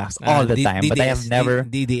behind their backs all the time, but I have never.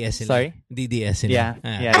 DDS. Sorry? DDS. Yeah.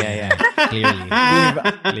 Clearly.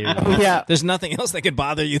 Yeah. There's nothing else that could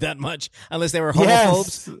bother you that much unless they were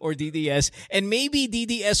homophobes or DDS. And maybe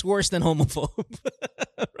DDS worse than homophobe.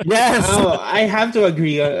 Right? Yes. Oh, I have to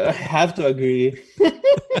agree.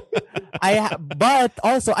 But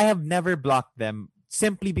also, I have never blocked them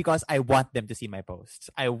simply because I want them to see my posts.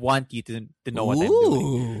 I want you to know what I'm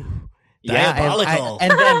doing. Diabolical.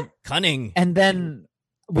 And then cunning. And then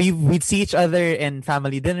we'd see each other in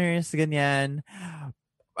family dinners, ganyan.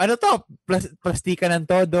 Ano to? Plastika ng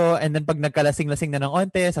todo. And then pag nagkalasing-lasing na ng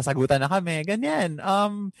onte, sasagutan na kami. Ganyan.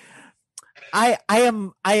 I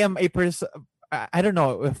am a person. I don't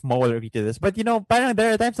know if Mo will agree to this, but parang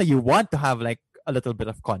there are times that you want to have like a little bit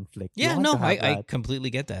of conflict. Yeah, no, I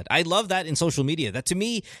completely get that. I love that in social media. That to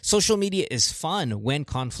me, social media is fun when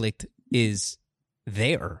conflict is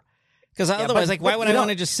there. Because otherwise, why would I want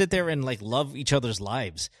to just sit there and like love each other's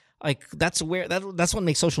lives? Like that's what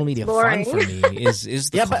makes social media fun for me is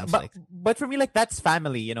the conflict. But for me, like that's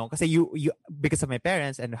family, because you because of my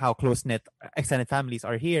parents and how close knit extended families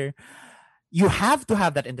are here. You have to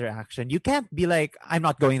have that interaction. You can't be like, I'm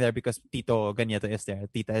not going there because Tito Ganyeto is there,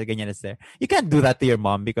 Tita Ganyan is there. You can't do that to your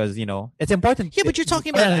mom because, it's important. Yeah, but you're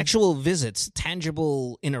talking about actual visits,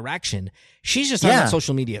 tangible interaction. She's just on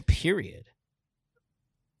social media, period.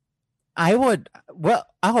 It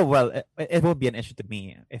will be an issue to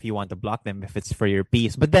me if you want to block them, if it's for your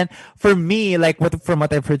peace. But then for me, like from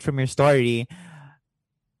what I've heard from your story,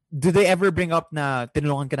 do they ever bring up na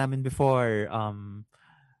tinulungan ka namin before,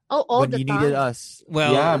 all when the you time. needed us?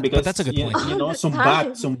 Well, yeah, because but that's a good point.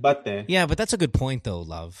 Sumbat eh. Yeah, but that's a good point though,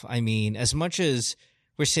 love. I mean, as much as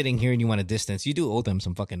we're sitting here and you want a distance, you do owe them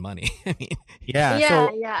some fucking money. I mean, yeah,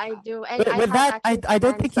 I do. And with that, I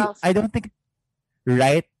don't think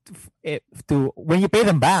right to when you pay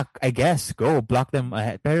them back, I guess go block them.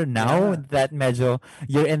 Pero now that medyo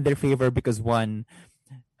you're in their favor because one,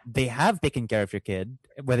 they have taken care of your kid,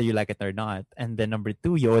 whether you like it or not, and then number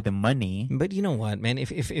two, you owe them money. But you know what, man?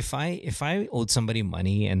 If I owed somebody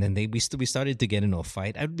money and then we started to get into a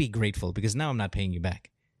fight, I would be grateful because now I'm not paying you back.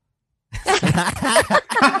 That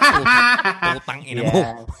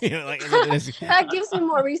gives me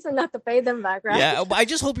more reason not to pay them back, right? Yeah, I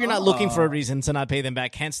just hope you're not looking for a reason to not pay them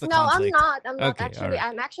back. Hence the conflict. I'm not okay, actually. Right.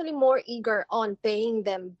 I'm actually more eager on paying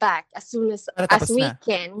them back as soon as we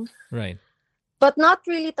can. Right. But not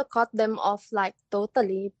really to cut them off like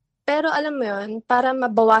totally. Pero alam mo yun, para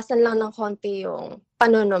mabawasan lang ng konti yung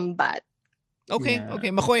panunumbat. Okay.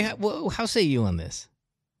 Makoy, how say you on this?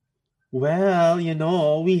 Well,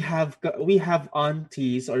 we have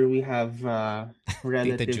aunties or we have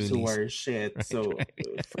relatives who are shit. Right, so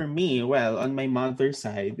for me, well, on my mother's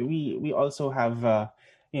side, we also have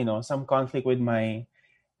some conflict with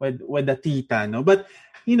the tita, no? But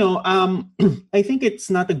I think it's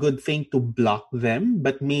not a good thing to block them,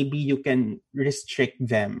 but maybe you can restrict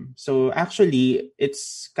them. So actually,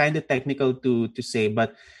 it's kind of technical to say,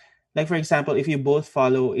 but like for example, if you both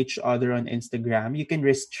follow each other on Instagram, you can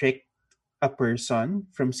restrict a person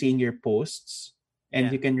from seeing your posts,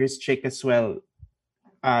 and you can restrict as well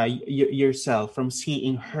yourself from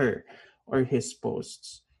seeing her or his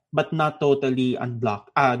posts, but not totally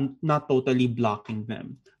not totally blocking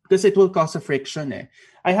them. Because it will cause a friction.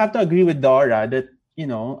 I have to agree with Dora that,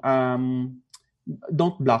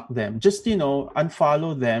 don't block them. Just,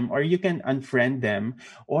 unfollow them, or you can unfriend them.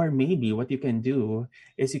 Or maybe what you can do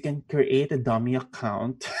is you can create a dummy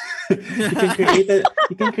account. you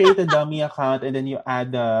can create a dummy account and then you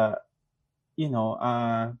add your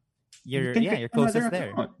closest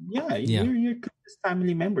there. Yeah, your closest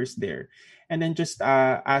family members there. and then just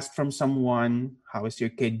ask from someone, how is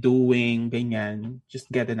your kid doing, ganyan,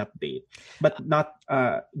 just get an update, but not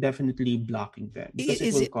definitely blocking them because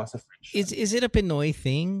it will cause a friction. Is it a Pinoy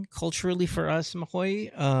thing culturally for us,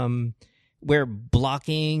 Makoy, where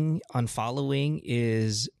blocking, unfollowing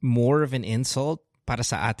is more of an insult para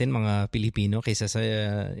sa atin mga Pilipino kaysa sa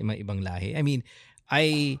ibang lahi? I mean,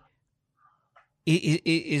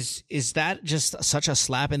 Is that just such a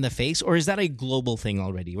slap in the face, or is that a global thing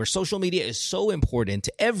already where social media is so important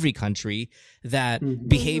to every country that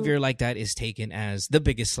behavior like that is taken as the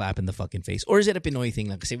biggest slap in the fucking face? Or is it a Pinoy thing?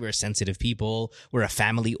 Like, say we're a sensitive people, we're a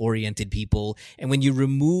family-oriented people, and when you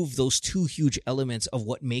remove those two huge elements of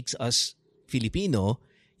what makes us Filipino,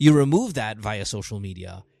 you remove that via social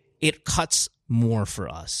media, it cuts more for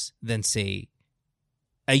us than, say,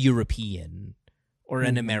 a European or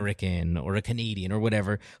an American or a Canadian or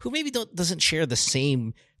whatever, who maybe doesn't share the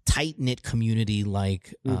same tight-knit community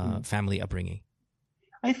like family upbringing?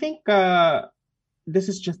 I think this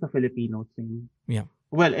is just a Filipino thing. Yeah.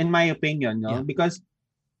 Well, in my opinion, no, because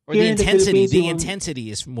or the intensity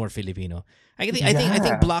is more Filipino. I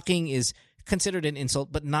think blocking is considered an insult,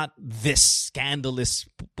 but not this scandalous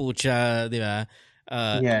pucha,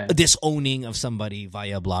 disowning of somebody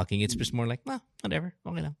via blocking. It's just more like, well, whatever,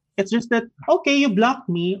 okay lang. It's just that, okay, you blocked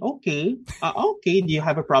me. Okay. Okay, do you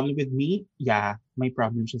have a problem with me? Yeah, may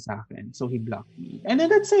problem siya sa akin. So he blocked me. And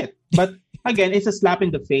then that's it. But again, it's a slap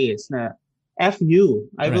in the face na F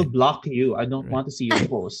you. I will block you. I don't want to see your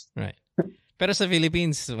post. Right. Pero sa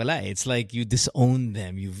Philippines, wala. It's like you disown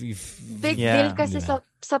them. Big deal kasi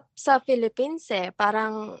sa Philippines eh.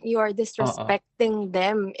 Parang you are disrespecting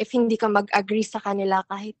them if hindi ka mag-agree sa kanila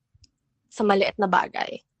kahit sa maliit na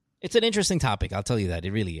bagay. It's an interesting topic. I'll tell you that.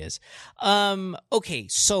 It really is. Okay,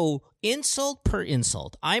 so insult per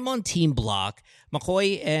insult. I'm on team block.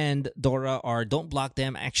 McCoy and Dora are don't block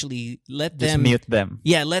them. Actually, let them... Just mute them.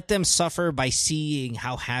 Yeah, let them suffer by seeing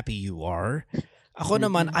how happy you are. Ako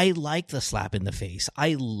naman, I like the slap in the face.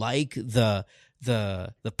 I like the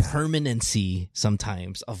permanency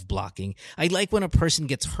sometimes of blocking. I like when a person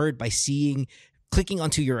gets hurt by clicking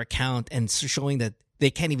onto your account and showing that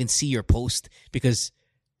they can't even see your post because...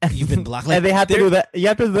 You've been blocked. Like, and they have to do that. You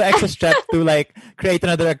have to do the extra step to like create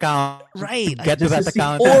another account. Right. Get to that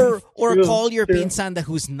account. Or call your pinsan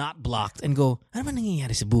who's not blocked and go, ano ba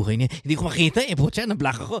nangyayari sa buhay niya? Hindi ko makita eh. Pucha,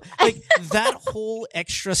 na-block ako. Like that whole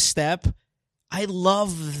extra step, I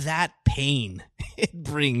love that pain it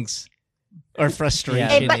brings. Or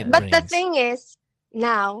frustration it brings. But the thing is,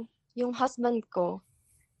 now, yung husband ko,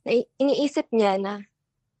 iniisip niya na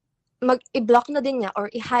i-block na din niya or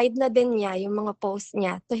i-hide na din niya yung mga posts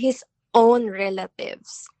niya to his own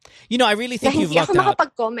relatives. You know, I really think you've lucked out.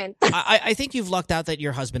 Makapag-comment. I think you've lucked out that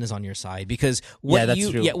your husband is on your side because what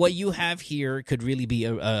you have here could really be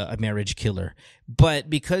a marriage killer. But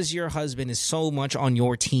because your husband is so much on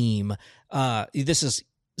your team, this is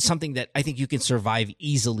something that I think you can survive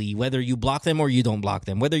easily, whether you block them or you don't block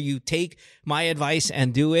them. Whether you take my advice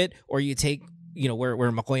and do it, or you take,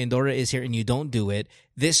 where McCoy and Dora is here and you don't do it,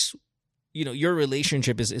 this... your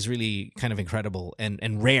relationship is really kind of incredible and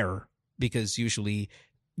rare because usually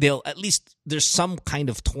there's some kind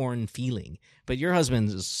of torn feeling. But your husband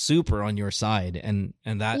is super on your side and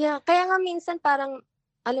that... Yeah, kaya nga minsan parang,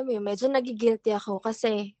 alam mo yun, medyo nagigilty ako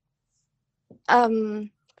kasi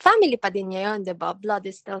family pa din niya yun, diba? Blood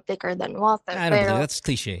is still thicker than water. I don't believe that's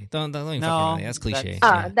cliche. Don't even fucking that's cliche.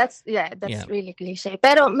 That's really cliche.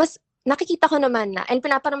 Pero mas nakikita ko naman na, and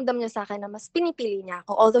pinaparamdam niya sa akin na mas pinipili niya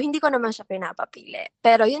ako. Although, hindi ko naman siya pinapapili.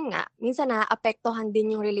 Pero yun nga, minsan naapektuhan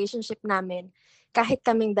din yung relationship namin kahit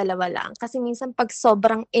kaming dalawa lang. Kasi minsan pag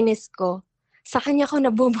sobrang inis ko, sa kanya ko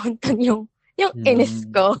nabubuntan yung inis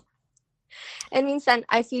ko. And minsan,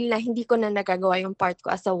 I feel na hindi ko na nagagawa yung part ko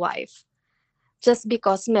as a wife. Just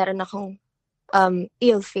because meron akong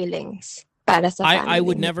ill feelings. I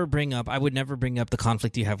would never bring up the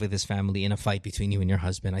conflict you have with his family in a fight between you and your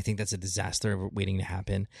husband. I think that's a disaster waiting to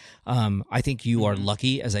happen. I think you are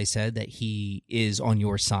lucky, as I said, that he is on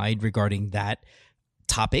your side regarding that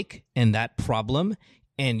topic and that problem.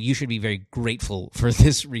 And you should be very grateful for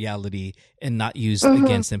this reality and not use it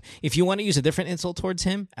against him. If you want to use a different insult towards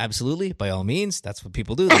him, absolutely, by all means. That's what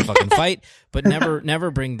people do. They fucking fight. But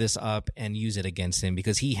never bring this up and use it against him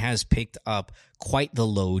because he has picked up quite the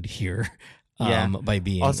load here. By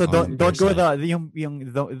being also don't go the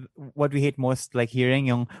what we hate most, like hearing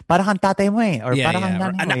yung parang kang tatay mo eh or parang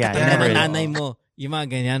kang nanay mo. Yung mga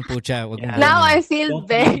ganyan, pucha. Now I feel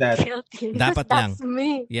very guilty. Dapat that's lang.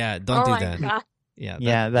 Me. Yeah, don't do that. God.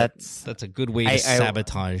 Yeah, that's a good way to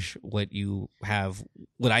sabotage what you have,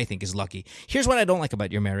 what I think is lucky. Here's what I don't like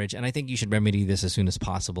about your marriage, and I think you should remedy this as soon as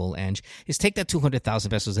possible, Ange, is take that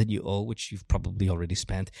 200,000 pesos that you owe, which you've probably already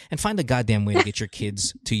spent, and find a goddamn way to get your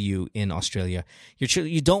kids to you in Australia.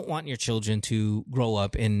 You don't want your children to grow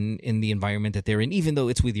up in the environment that they're in, even though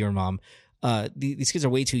it's with your mom. These kids are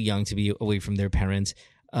way too young to be away from their parents.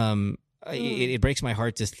 It breaks my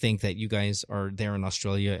heart to think that you guys are there in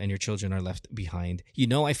Australia and your children are left behind. You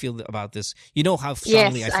know, I feel about this. You know how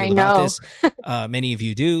strongly I feel about this. Many of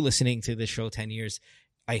you do, listening to this show 10 years.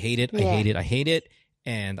 I hate it. I hate it. I hate it.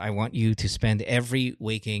 And I want you to spend every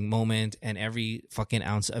waking moment and every fucking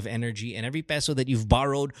ounce of energy and every peso that you've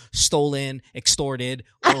borrowed, stolen, extorted,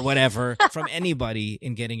 or whatever from anybody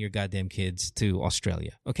in getting your goddamn kids to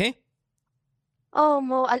Australia. Okay? Oh,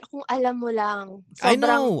 Mo, kung alam mo lang. I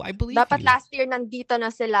know, I believe dapat you. Last year nandito na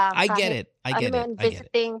sila. I get it.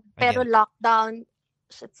 Visiting, pero lockdown,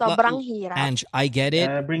 sobrang hirap. Ange, I get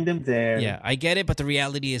it. Bring them there. Yeah, I get it, but the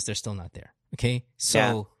reality is they're still not there. Okay?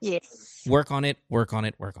 So yes. Work on it.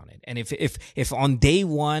 And if on day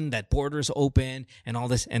one that borders open and all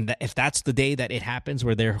this, and if that's the day that it happens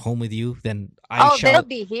where they're home with you, then they'll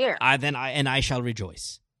be here. I shall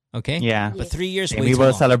rejoice. Okay? Yeah. But 3 years, way we too will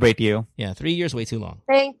long. celebrate you. Yeah, 3 years, way too long.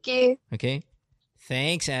 Thank you. Okay?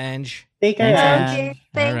 Thanks, Ange. Take care, Thank Ange. you.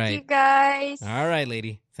 Thank you, guys. All right,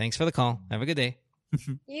 lady. Thanks for the call. Have a good day.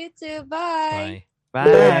 You too. Bye.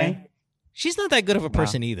 Bye. She's not that good of a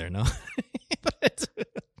person either, no?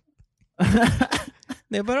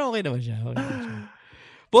 Pero okay naman siya.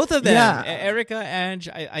 Both of them, Erica and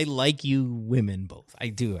I like you women both. I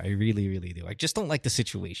do. I really, really do. I just don't like the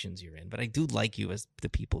situations you're in, but I do like you as the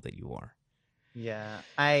people that you are. Yeah.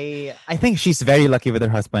 I think she's very lucky with her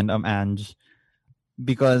husband, Ange,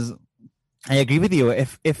 because I agree with you.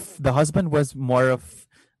 If the husband was more of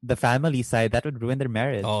the family side, that would ruin their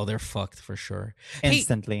marriage. Oh, they're fucked for sure.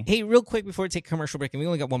 Instantly. Hey, real quick before we take a commercial break, and we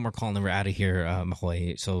only got one more call and then we're out of here,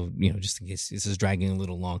 Makoy. So, just in case this is dragging a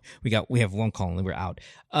little long, we have one call and then we're out.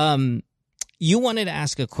 You wanted to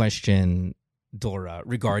ask a question, Dora,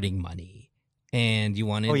 regarding money. And you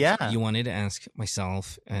wanted to ask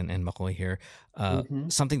myself and Makoy here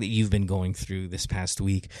something that you've been going through this past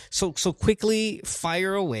week. So quickly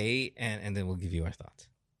fire away and then we'll give you our thoughts.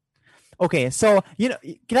 Okay, so,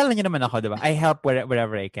 kilala niyo naman ako, diba? I help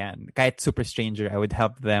wherever I can. Kahit super stranger, I would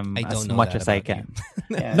help them as much as I can.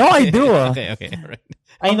 No, I do. Okay, all right.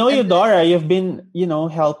 I know you, Dora. You've been,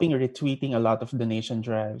 helping retweeting a lot of donation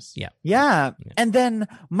drives. Yeah. And then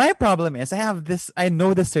my problem is I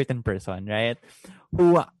know this certain person, right?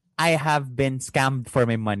 Who I have been scammed for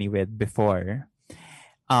my money with before.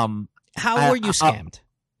 How were you scammed?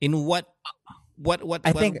 In what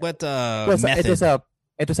method?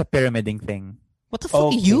 It was a pyramiding thing. What the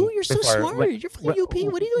fuck? You're so smart. You're fucking UP.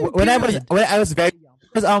 What are you doing? When I was very young,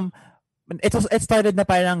 because it started na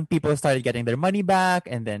parang people started getting their money back,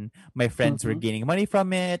 and then my friends were gaining money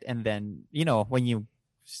from it, and then when you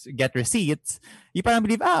get receipts, you parang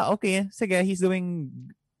believe okay, sige, he's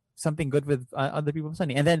doing something good with other people's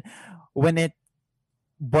money, and then when it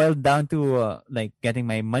boiled down to like getting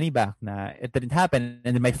my money back, it didn't happen,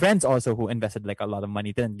 and then my friends also who invested like a lot of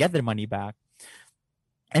money didn't get their money back.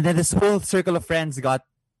 And then this whole circle of friends got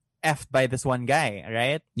effed by this one guy,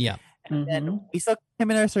 right? Yeah. And then we saw him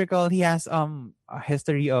in our circle. He has a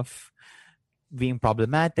history of being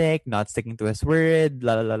problematic, not sticking to his word,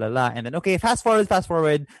 la la la la la. And then fast forward,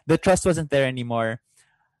 the trust wasn't there anymore.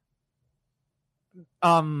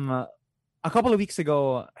 A couple of weeks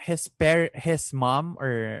ago, his mom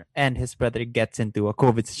and his brother gets into a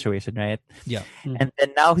COVID situation, right? Yeah. And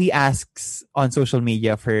then now he asks on social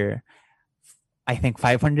media for, I think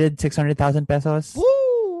 500,000-600,000 pesos.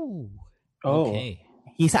 Woo! Okay.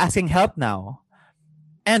 He's asking help now.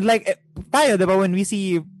 And like tayo, diba, when we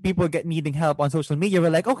see people needing help on social media, we're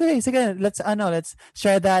like, okay, sige, let's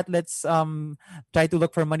share that. Let's try to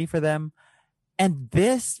look for money for them. And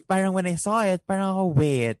this, parang when I saw it, parang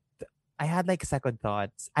wait, I had like second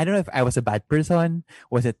thoughts. I don't know if I was a bad person.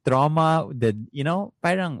 Was it trauma?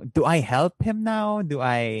 Parang, do I help him now? Do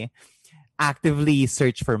I actively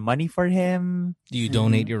search for money for him? Do you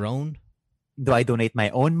donate your own? Do I donate my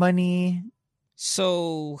own money?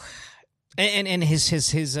 So, and his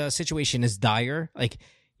situation is dire. Like,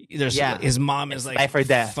 there's his mom is like life or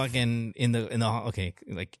death. Fucking in the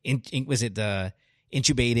like was it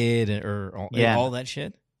intubated or all that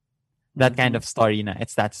shit? That kind of story,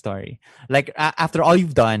 it's that story. Like after all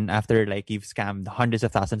you've done, after like you've scammed hundreds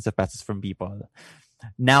of thousands of pesos from people,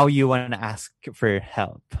 now you want to ask for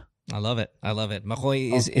help. I love it.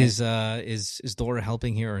 Makoy, is Dora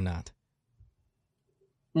helping here or not?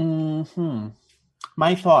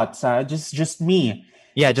 my thoughts, just me.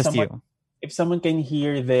 Yeah, just you. If someone can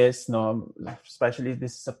hear this, no, especially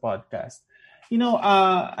this is a podcast.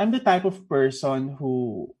 I'm the type of person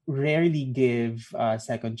who rarely give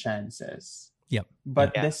second chances. Yep.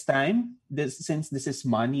 But this time, since this is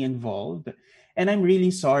money involved, and I'm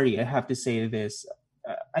really sorry, I have to say this,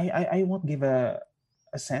 I won't give a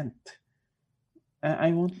cent. I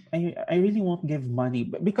really won't give money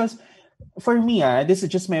because for me, this is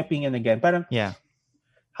just my opinion again. Parang,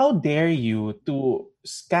 how dare you to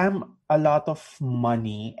scam a lot of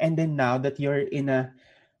money, and then now that you're in a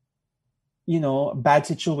bad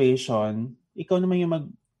situation, ikaw naman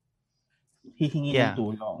yung hihingi ng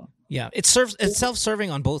tulong. Yeah, it's self-serving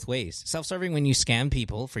on both ways. Self-serving when you scam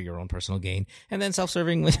people for your own personal gain, and then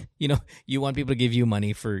self-serving when you want people to give you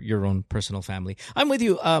money for your own personal family. I'm with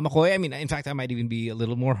you, Makoy. I mean, in fact, I might even be a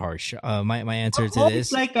little more harsh. My answer to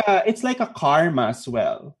this, it's like a karma as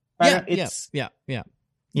well.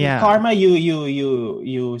 Yeah. Karma,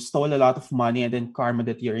 you stole a lot of money, and then karma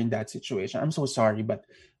that you're in that situation. I'm so sorry, but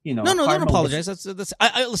no, don't apologize.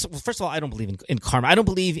 Listen, first of all, I don't believe in karma. I don't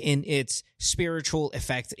believe in its spiritual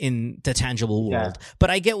effect in the tangible world. But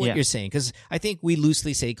I get what you're saying, because I think we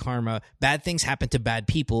loosely say karma. Bad things happen to bad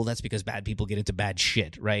people. That's because bad people get into bad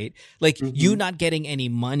shit, right? Like you not getting any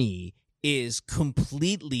money is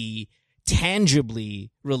completely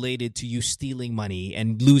tangibly related to you stealing money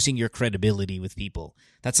and losing your credibility with people.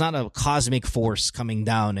 That's not a cosmic force coming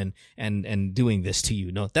down and doing this to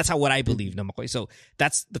you. No, that's what I believe. So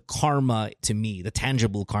that's the karma to me, the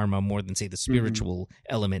tangible karma, more than say the spiritual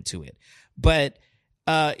element to it. But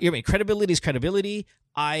credibility is credibility.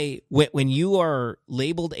 When you are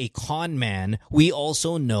labeled a con man, we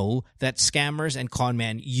also know that scammers and con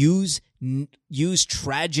men use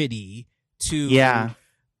tragedy to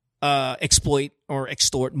exploit or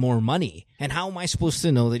extort more money. And how am I supposed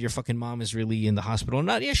to know that your fucking mom is really in the hospital or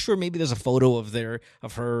not? Yeah, sure, maybe there's a photo of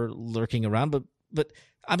her lurking around, but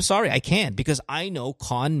I'm sorry, I can't, because I know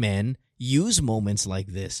con men use moments like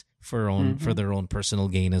this for their own personal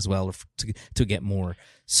gain as well, or to get more.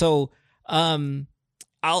 So I'll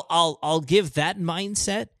give that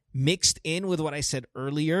mindset mixed in with what I said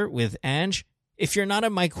earlier with Ange. If you're not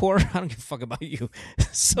at my core, I don't give a fuck about you.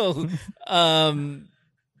 So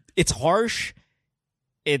it's harsh,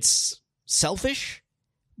 it's selfish,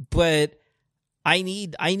 but I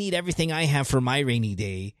need everything I have for my rainy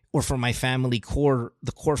day, or for my family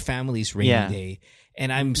the core family's rainy day,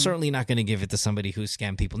 and I'm certainly not going to give it to somebody who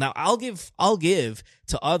scam people. Now I'll give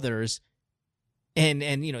to others, and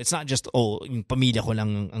it's not just yung pamilya ko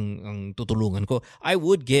lang ang tutulungan ko. I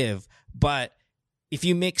would give, but if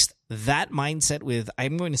you mixed that mindset with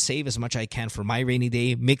I'm going to save as much as I can for my rainy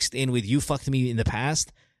day, mixed in with you fucked me in the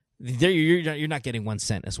past, you're not getting 1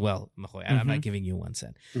 cent as well, Makoy. I'm not giving you 1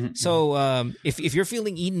 cent. So if you're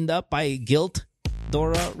feeling eaten up by guilt,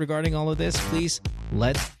 Dora, regarding all of this, please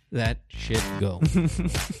let that shit go. Because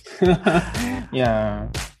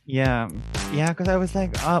I was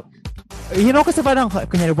like, kasi parang,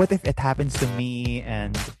 what if it happens to me?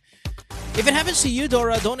 And if it happens to you,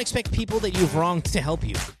 Dora, don't expect people that you've wronged to help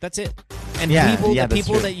you. That's it. And people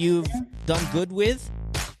that you've done good with,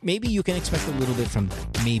 maybe you can expect a little bit from them.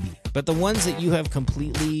 Maybe. But the ones that you have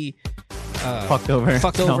completely fucked over,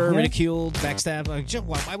 ridiculed, backstabbed,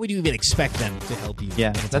 why would you even expect them to help you?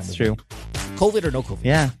 Yeah, that's true. COVID or no COVID.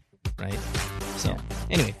 Yeah. Right? So,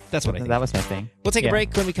 anyway, that's what I think. That was my thing. We'll take a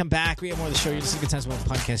break. When we come back, we have more of the show. You're listening to Good Times with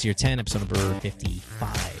Mo Podcast, year 10, episode number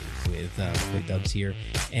 55 with Dubs here.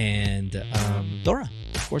 And Dora,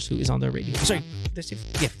 of course, who is on the radio. Sorry,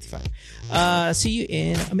 55. See you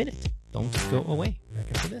in a minute. Don't go away. Back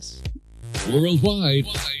after this. Worldwide,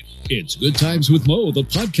 it's Good Times with Mo, the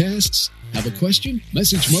podcasts. Have a question?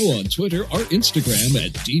 Message Mo on Twitter or Instagram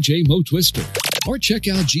at DJ Mo Twister. Or check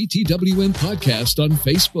out GTWN Podcast on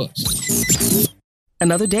Facebook.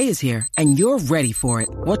 Another day is here, and you're ready for it.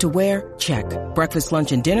 What to wear? Check. Breakfast,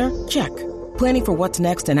 lunch, and dinner? Check. Planning for what's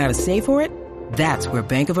next and how to save for it? That's where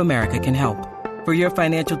Bank of America can help. For your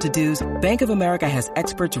financial to-dos, Bank of America has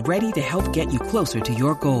experts ready to help get you closer to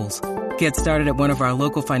your goals. Get started at one of our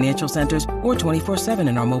local financial centers or 24/7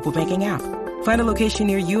 in our mobile banking app. Find a location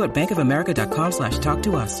near you at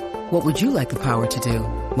bankofamerica.com/talktous. What would you like the power to do?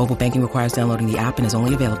 Mobile banking requires downloading the app and is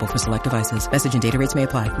only available for select devices. Message and data rates may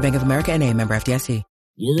apply. Bank of America NA, member FDIC.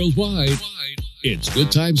 Worldwide, it's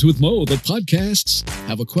Good Times with Mo, the podcasts.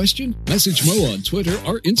 Have a question? Message Mo on Twitter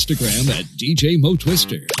or Instagram at DJ Mo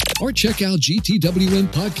Twister. Or check out GTWN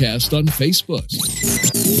Podcast on Facebook.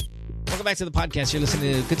 Welcome back to the podcast. You're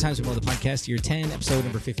listening to Good Times with Mo, the podcast, year 10, episode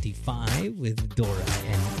number 55 with Dora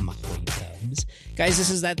and Makoy Dubs. times. Guys, this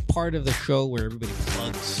is that part of the show where everybody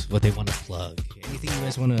plugs what they want to plug. Anything you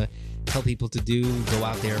guys want to tell people to do, go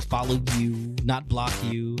out there, follow you, not block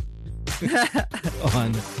you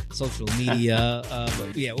on social media.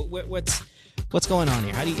 But yeah, what's going on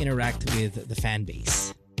here? How do you interact with the fan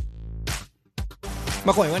base?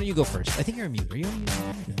 McCoy, why don't you go first? I think you're on mute. Are you on mute?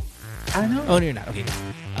 No. I know. Oh, no, you're not. Okay.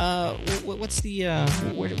 What's the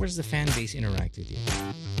where does the fan base interact with you?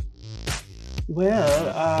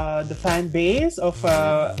 Well, the fan base of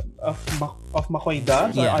Makoy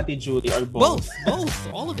Dubs or Auntie Julie or both.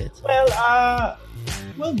 Both, all of it.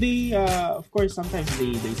 Well, they of course sometimes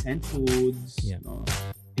they send foods. Yeah.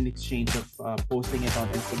 In exchange of posting it on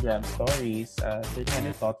Instagram stories. They're kind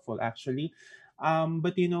of thoughtful actually.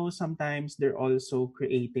 But sometimes they're also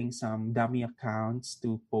creating some dummy accounts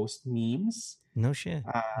to post memes. No shit.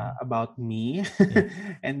 About me. Yeah.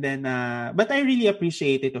 And then but I really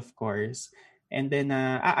appreciate it, of course. And then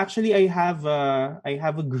actually I have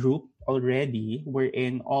a group already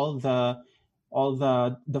wherein all the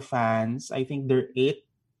fans, I think there are eight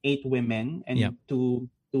women and two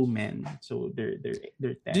men. So they're 10.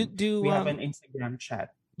 We have an Instagram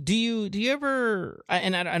chat. Do you ever?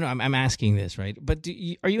 And I know I'm asking this, right? But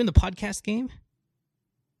are you in the podcast game?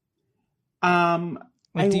 I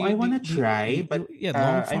want to try, but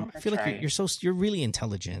long form. I feel like you're really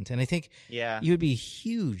intelligent, and I think you would be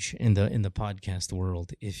huge in the podcast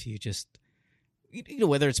world if you just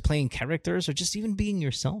whether it's playing characters or just even being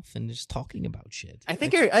yourself and just talking about shit. I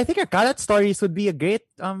think your Kalat stories would be a great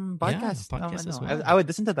podcast. Podcast as well. I would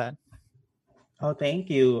listen to that. Oh, thank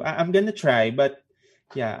you. I'm gonna try, but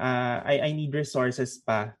I need resources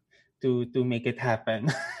pa to make it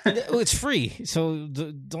happen. It's free, so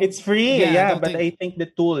it's free. But I think the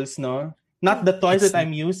tools, not the toys that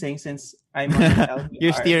I'm using since I'm on LDR.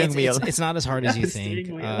 Your steering wheel. It's not as hard as you think.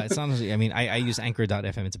 It's not. I use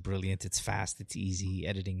Anchor.fm. It's brilliant. It's fast. It's easy.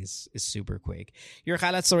 Editing is super quick. Your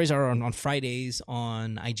Kalat stories are on Fridays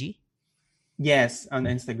on IG. Yes, on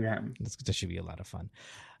Instagram. That should be a lot of fun.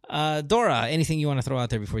 Dora, anything you want to throw out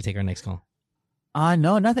there before we take our next call?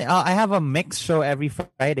 No, nothing. I have a mix show every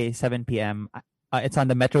Friday, 7 p.m. It's on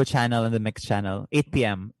the Metro channel and the Mix channel, 8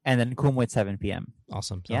 p.m. And then Kumu at 7 p.m.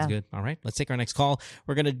 Awesome. Sounds good. All right. Let's take our next call.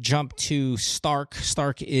 We're going to jump to Stark.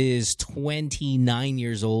 Stark is 29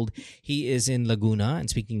 years old. He is in Laguna. And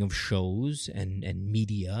speaking of shows and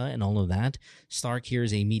media and all of that, Stark here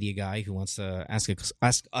is a media guy who wants to ask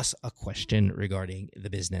us a question regarding the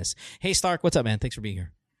business. Hey, Stark. What's up, man? Thanks for being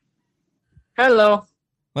here. Hello.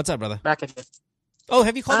 What's up, brother? Back again. Oh,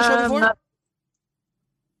 have you called the show before?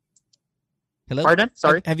 Hello? Pardon?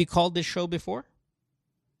 Sorry? Have you called this show before?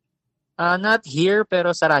 Not here,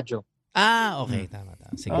 pero sa radyo. Okay. Tama.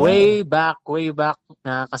 Sige. Way back,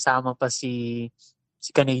 na kasama pa si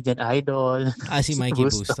Canadian Idol. Si Mikey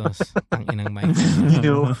Bustos. Ang inang Mikey.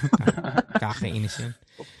 Kakainis yun.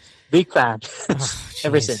 Big fan.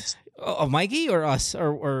 Ever since. Of Mikey or us?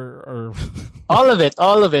 Or All of it,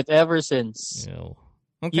 ever since.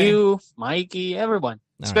 Okay. You, Mikey, everyone.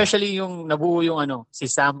 Especially yung nabuo yung si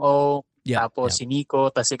Sam O, tapos si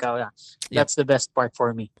Nico, tas ikaw. That's the best part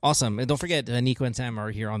for me. Awesome. And don't forget, Nico and Sam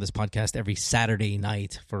are here on this podcast every Saturday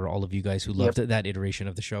night for all of you guys who loved that iteration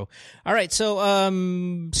of the show. All right. So,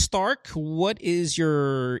 Stark, what is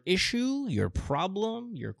your issue, your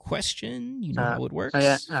problem, your question? You know how it works.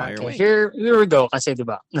 Fire away. Here we go. Kasi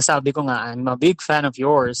diba, nasabi ko nga, I'm a big fan of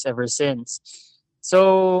yours ever since.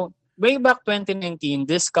 So, way back 2019,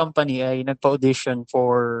 this company ay nagpa-audition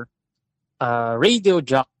for radio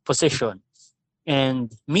jock position.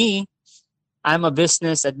 And me, I'm a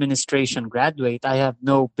business administration graduate. I have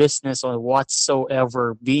no business or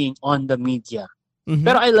whatsoever being on the media. Mm-hmm.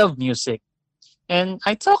 Pero I love music. And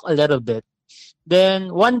I talk a little bit.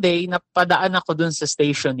 Then one day, napadaan ako dun sa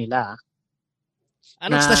station nila.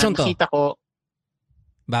 Anong station to? Nakita ko.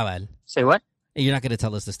 Bawal. Say what? You're not going to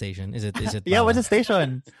tell us the station. Is it yeah, what's the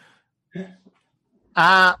station?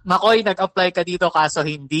 Makoy, nag-apply ka dito kaso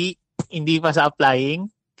hindi pa sa applying.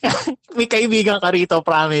 May kaibigan ka rito,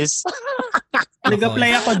 promise.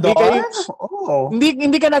 Nag-apply ako doon?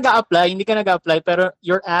 Hindi ka nag-apply, pero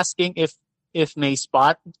you're asking if may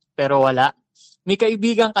spot, pero wala. May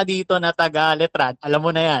kaibigan ka dito na taga Letran. Alam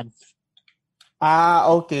mo na yan.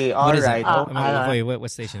 Okay. All right. Wait, what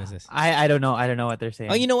station is this? I don't know. I don't know what they're saying.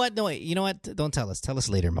 Oh, you know what? No, wait. You know what? Don't tell us. Tell us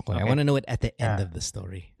later, Makoy. Okay. I want to know it at the end of the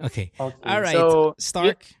story. Okay. All right. So,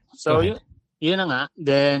 Stark. Yun na nga.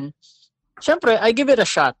 Then, syempre, I give it a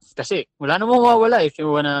shot. Kasi wala namang mawawala if you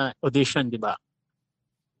wanna audition, di ba?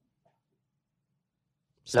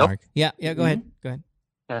 Stark. Yeah, go ahead. Go ahead.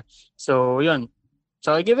 Yeah. So, yun.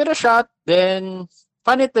 So, I give it a shot. Then,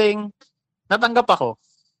 funny thing, natanggap ako.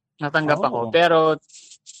 Natanggap ako. Pero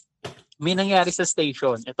may nangyari sa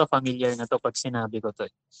station. Ito, familiar na to pag sinabi ko to.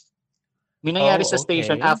 May nangyari sa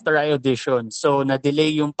station after I audition. So,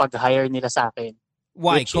 na-delay yung pag-hire nila sa akin.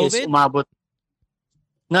 Why? Which COVID? is umabot.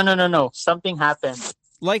 No. Something happened.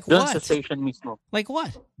 Like Doon what? sa station mismo. Like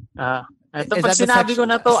what? Ito, pag sinabi ko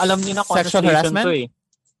na to, alam niyo na kung ano station harassment? to eh.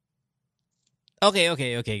 Okay,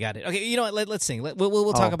 got it. Okay, you know what? Let's sing.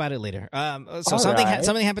 We'll talk about it later. So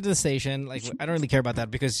something happened to the station. Like I don't really care about that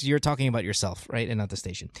because you're talking about yourself, right, and not the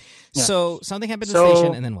station. Yeah. So something happened to the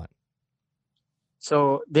station, and then what?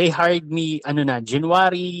 So they hired me.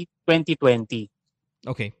 January 2020.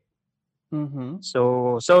 Okay. Mm-hmm.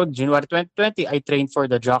 So January 2020, I trained for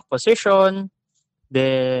the jock position.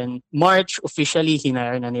 Then March officially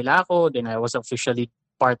hinire na nila ako. Then I was officially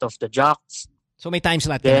part of the jocks. So may time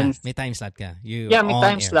slot ka na. May time slot ka. May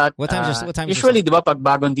time slot. What time? Usually, di ba, pag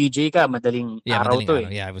bagong DJ ka, madaling araw to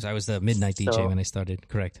eh. Yeah, I was the midnight DJ when I started.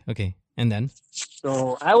 Correct. Okay. And then?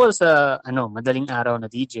 So, I was madaling araw na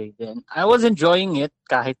DJ. Then, I was enjoying it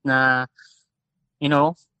kahit na,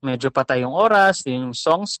 medyo patay yung oras. Yung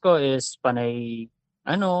songs ko is panay,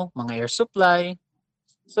 mga air supply.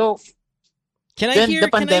 So, can I hear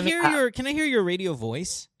your radio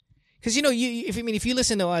voice? Because if you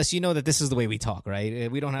listen to us, you know that this is the way we talk, right?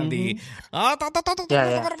 We don't have the. Do you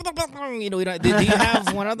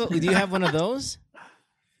have one of those? Do you have one of those?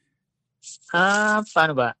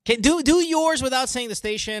 Paano ba? Do yours without saying the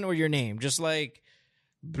station or your name, just like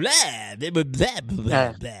blah blah blah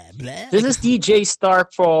blah blah. This is DJ Star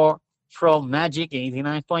from Magic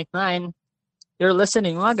 89.9. You're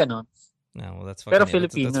listening, mga ganon. No, well, that's fucking Pero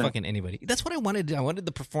Filipino. That's fucking anybody. That's what I wanted. I wanted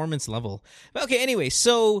the performance level. Okay, anyway,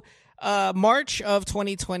 so March of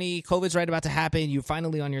 2020, COVID's right about to happen. You're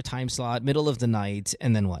finally on your time slot, middle of the night,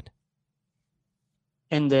 and then what?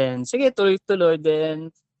 And then, sige, tuloy-tuloy.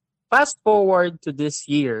 Then, fast forward to this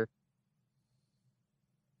year,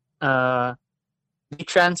 they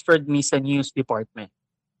transferred me sa news department.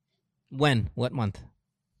 When? What month?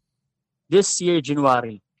 This year,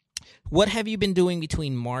 January. What have you been doing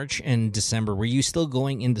between March and December? Were you still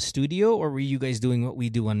going in the studio, or were you guys doing what we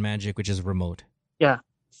do on Magic, which is remote? Yeah,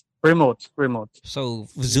 remote. So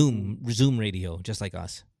Zoom radio, just like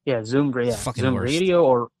us. Yeah, Zoom Zoom worst. radio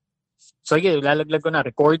or so lalaglag ko na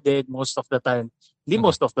recorded most of the time.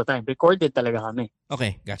 Most of the time, recorded talaga kami.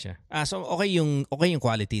 Okay, gotcha. So okay yung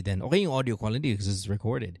quality then. Okay yung audio quality because it's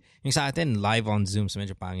recorded. Yung sa atin live on Zoom, so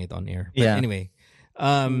medyo pangit on air. But anyway.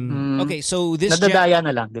 Okay, so this nadadaya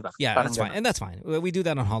na lang, di ba? Yeah, that's fine. And that's fine. We do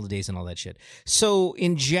that on holidays and all that shit. So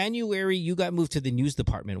in January, you got moved to the news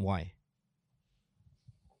department. Why?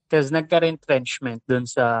 Because nagka-retrenchment dun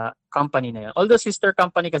sa company na yun. Although sister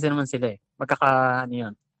company kasi naman sila eh.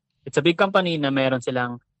 Yun. It's a big company na meron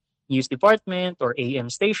silang news department or AM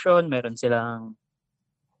station. Meron silang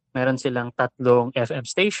tatlong FM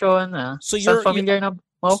station. So you're familiar na?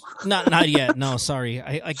 Oh. Not yet. No, sorry.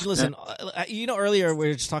 I listen. Earlier we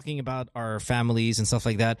were just talking about our families and stuff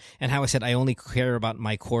like that, and how I said I only care about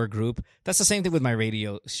my core group. That's the same thing with my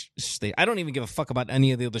radio station. I don't even give a fuck about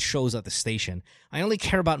any of the other shows at the station. I only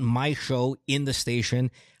care about my show in the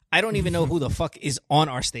station. I don't even know who the fuck is on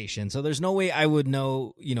our station, so there's no way I would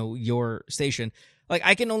know, your station. Like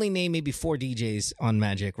I can only name maybe 4 DJs on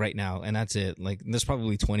Magic right now, and that's it. Like there's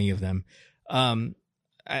probably 20 of them.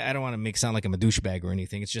 I don't want to make sound like I'm a douchebag or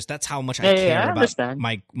anything. It's just that's how much I care about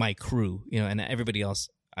my crew, and everybody else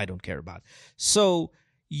I don't care about. So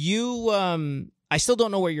you, I still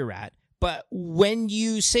don't know where you're at. But when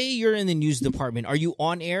you say you're in the news department, are you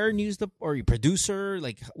on air or are you producer?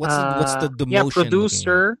 Like what's the motion?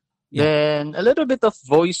 Producer. Then a little bit of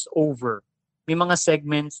voice over. May mga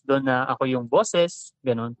segments doon na ako yung boses,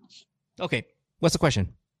 ganon. Okay, what's the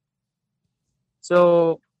question?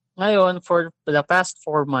 So ngayon, for the past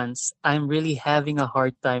 4 months, I'm really having a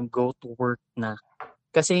hard time go to work na.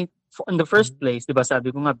 Kasi in the first place, di ba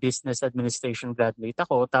sabi ko nga, business administration graduate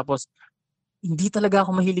ako. Tapos, hindi talaga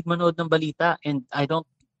ako mahilig manood ng balita. And I don't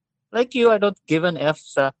give an F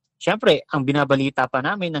sa, syempre, ang binabalita pa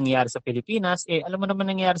namin nangyayari sa Pilipinas. Alam mo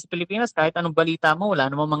naman nangyayari sa Pilipinas, kahit anong balita mo, wala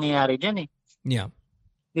namang mangyayari dyan eh. Yeah.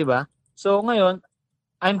 Di ba? So ngayon,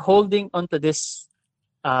 I'm holding onto this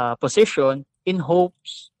position in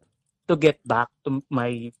hopes to get back to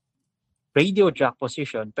my radio jock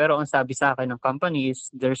position. Pero ang sabi sa akin ng company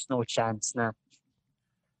is there's no chance na.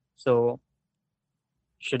 So,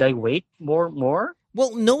 should I wait more?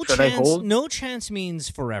 Well, no chance means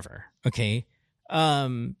forever. Okay.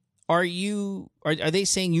 Are they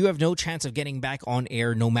saying you have no chance of getting back on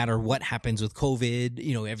air no matter what happens with COVID?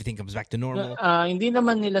 Everything comes back to normal. Hindi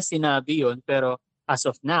naman nila sinabi yun, pero as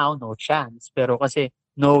of now, no chance. Pero kasi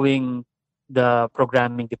knowing the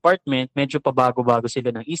programming department, medyo pabago-bago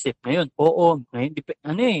sila ng isip. Ngayon,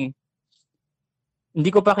 ngayon,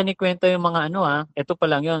 hindi ko pa kinikwento yung mga ito pa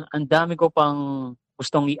lang yun. Ang dami ko pang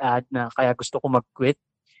gustong i-add na kaya gusto ko mag-quit.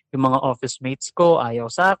 Yung mga office mates ko,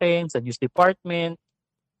 ayaw sa akin, sa news department.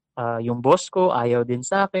 Yung boss ko, ayaw din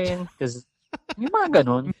sa akin. Kasi yung mga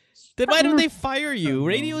ganun. Then why don't they fire you?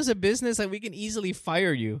 Radio is a business that we can easily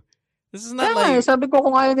fire you. This is not like... Sabi ko,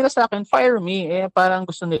 kung ayaw nila sa akin, fire me. Parang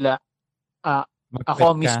gusto nila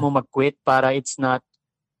ako mismo mag-quit para it's not,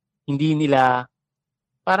 hindi nila,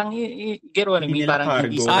 parang, get what I mean? Parang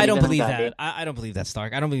I don't believe that. I don't believe that,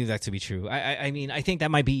 Stark. I don't believe that to be true. I mean, I think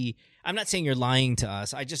that might be, I'm not saying you're lying to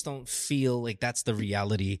us. I just don't feel like that's the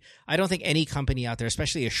reality. I don't think any company out there,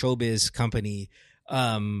 especially a showbiz company,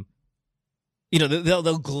 they'll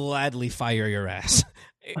gladly fire your ass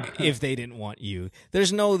if they didn't want you.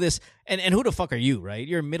 There's no this, and who the fuck are you, right?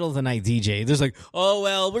 You're a middle of the night DJ. There's like, oh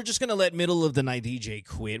well, we're just gonna let middle of the night DJ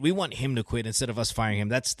quit. We want him to quit instead of us firing him.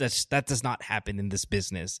 That does not happen in this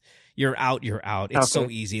business. You're out. It's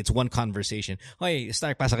so easy. It's one conversation. Hey,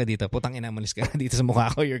 Stark, pasa ka dito. Putang ina, malis ka dito sa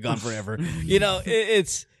mukha ko. You're gone forever.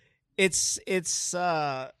 It's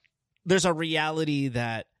there's a reality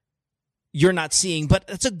that you're not seeing, but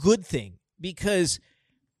it's a good thing because.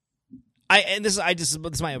 This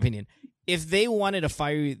is my opinion. If they wanted to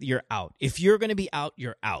fire you, you're out. If you're going to be out,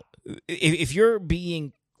 you're out. If you're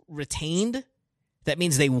being retained, that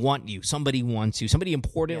means they want you. Somebody wants you. Somebody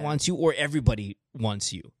important wants you, or everybody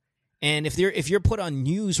wants you. And if you're put on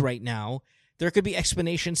news right now, there could be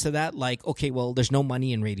explanations to that, like, okay, well, there's no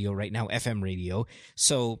money in radio right now, FM radio,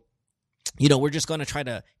 so. We're just going to try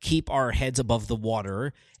to keep our heads above the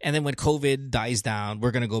water. And then when COVID dies down,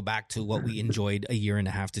 we're going to go back to what we enjoyed a year and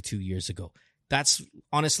a half to 2 years ago. That's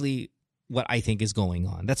honestly what I think is going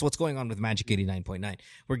on. That's what's going on with Magic 89.9.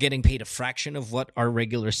 We're getting paid a fraction of what our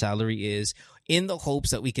regular salary is in the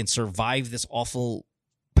hopes that we can survive this awful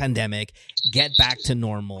pandemic, get back to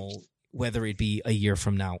normal, whether it be a year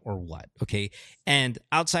from now or what, okay? And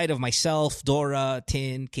outside of myself, Dora,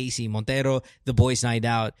 Tin, Casey, Montero, the boys' night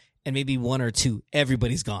out, and maybe one or two,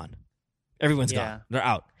 everybody's gone. Everyone's gone. They're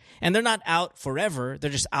out. And they're not out forever.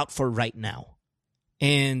 They're just out for right now.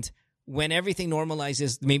 And when everything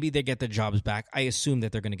normalizes, maybe they get their jobs back. I assume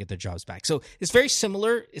that they're going to get their jobs back. So it's very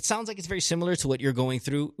similar. It sounds like it's very similar to what you're going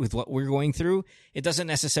through with what we're going through. It doesn't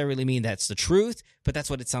necessarily mean that's the truth, but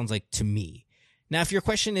that's what it sounds like to me. Now, if your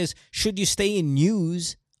question is, should you stay in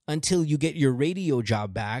news until you get your radio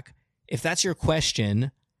job back? If that's your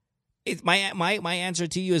question... my answer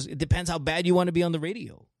to you is it depends how bad you want to be on the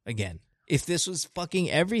radio again. If this was fucking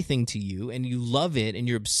everything to you and you love it and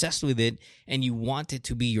you're obsessed with it and you want it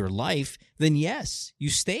to be your life, then yes, you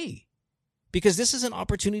stay. Because this is an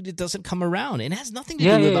opportunity that doesn't come around. It has nothing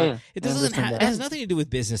to do with it has nothing to do with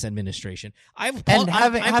business administration.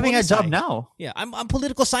 Having a job now. Yeah, I'm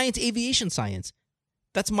political science, aviation science.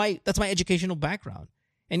 That's my educational background.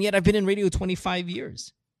 And yet I've been in radio 25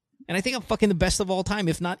 years. And I think I'm fucking the best of all time,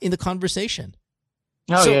 if not in the conversation.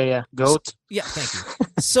 Oh, GOAT. Yeah, thank you.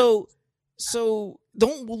 So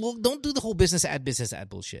don't do the whole business ad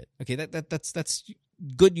bullshit. Okay, that's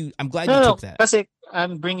good. I'm glad you took that. Kasi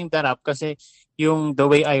I'm bringing that up kasi the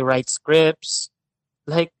way I write scripts,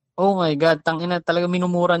 like, oh my God, tangina talaga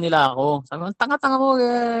minumura nila ako. Sabi ko, tanga-tanga mo.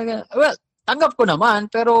 Well, tanggap ko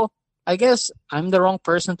naman, pero I guess I'm the wrong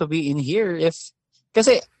person to be in here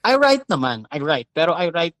kasi I write, pero I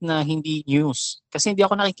write na hindi news. Kasi hindi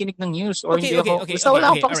ako nakikinig ng news or basta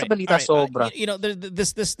wala akong sa balita sobra.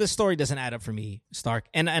 This story doesn't add up for me, Stark.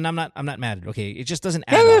 And I'm not mad. Okay, it just doesn't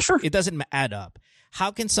add up. Sure. It doesn't add up.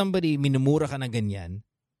 How can somebody minumura ka na ganyan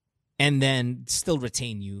and then still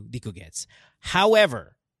retain you? Di ko gets.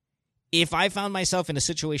 However, if I found myself in a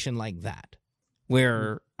situation like that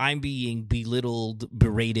where I'm being belittled,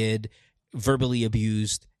 berated, verbally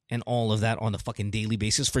abused, and all of that on a fucking daily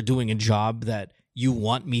basis for doing a job that you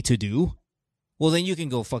want me to do, well, then you can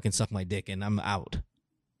go fucking suck my dick and I'm out.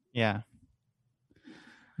 Yeah.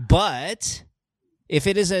 But if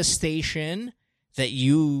it is a station that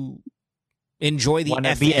you enjoy the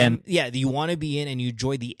FM, you want to be in and you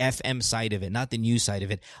enjoy the FM side of it, not the news side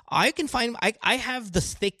of it, I have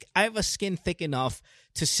a skin thick enough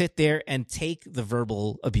to sit there and take the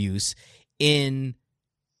verbal abuse in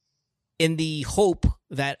the hope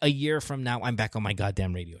that a year from now, I'm back on my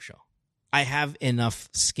goddamn radio show. I have enough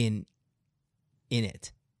skin in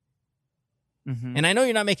it. Mm-hmm. And I know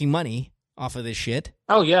you're not making money off of this shit.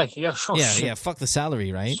 Oh, yeah. Sure. Yeah, fuck the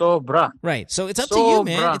salary, right? Sobra. Right. So it's up to you,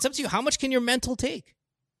 man. It's up to you. How much can your mental take?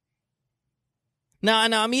 Now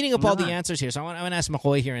I'm eating up all the answers here, so I want to ask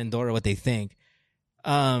McCoy here and Dora what they think.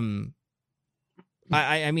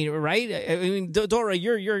 I mean, right? I mean, Dora,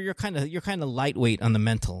 you're kind of lightweight on the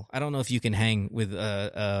mental. I don't know if you can hang with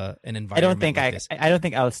an environment. I don't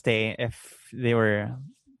think I'll stay if they were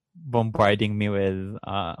bombarding me with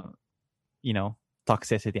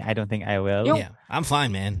toxicity. I don't think I will. I'm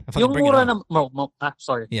fine, man. Yung mura na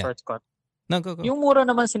sorry to cut. No, go. Yung mura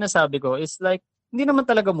naman sinasabi ko is like hindi naman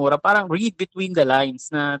talaga mura, parang read between the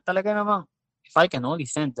lines na talaga namang if I can only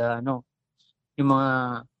send yung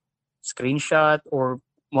mga screenshot or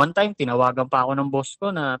one time tinawagan pa ako ng boss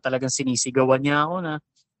ko na talagang sinisigawan niya ako na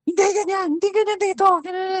hindi ganyan dito,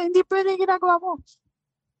 hindi pwede ginagawa mo.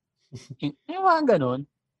 Yung mga ganun.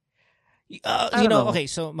 Okay,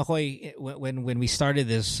 so McCoy, when we started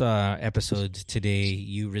this episode today,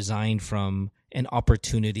 you resigned from an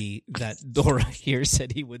opportunity that Dora here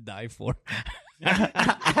said he would die for.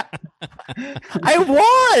 I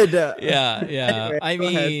would. Yeah. Anyway, I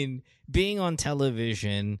mean, being on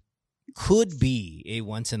television could be a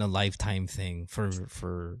once in a lifetime thing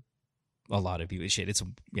for a lot of you.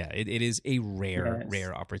 It is a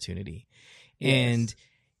rare opportunity. Yes. And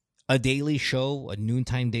a daily show, a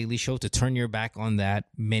noontime daily show, to turn your back on that,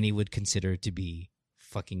 many would consider to be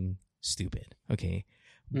fucking stupid. Okay.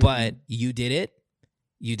 Mm-hmm. But you did it.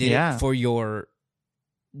 You did it for your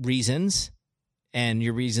reasons, and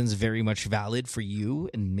your reasons very much valid for you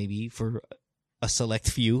and maybe for a select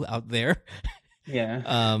few out there.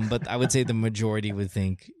 Yeah. But I would say the majority would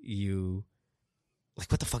think you, like,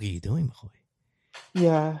 what the fuck are you doing, McCoy?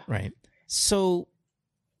 Yeah. Right. So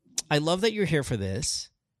I love that you're here for this,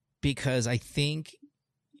 because I think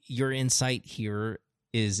your insight here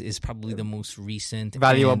is probably the most recent,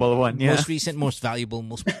 valuable one. Yeah. Most recent, most valuable,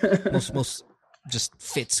 most just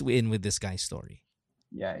fits in with this guy's story.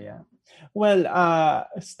 Yeah. Well,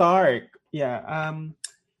 Stark. Yeah.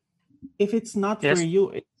 If it's not for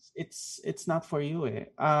you, it's not for you.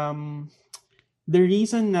 The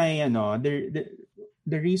reason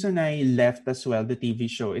the reason I left as well the TV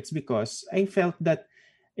show, it's because I felt that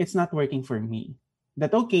it's not working for me.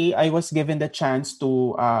 That okay, I was given the chance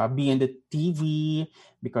to be in the TV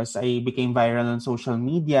because I became viral on social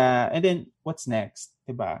media, and then what's next,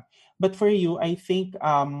 diba? But for you, I think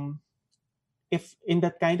if in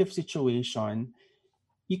that kind of situation,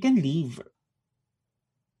 you can leave,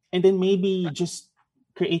 and then maybe just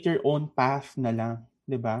create your own path na lang,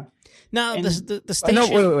 diba? Now and, the station.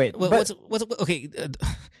 No, wait. What's okay?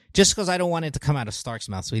 Just because I don't want it to come out of Stark's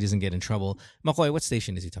mouth so he doesn't get in trouble. McCoy, what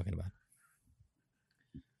station is he talking about?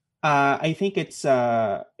 I think it's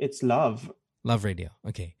Love. Love Radio.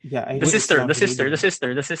 Okay. Yeah. The sister.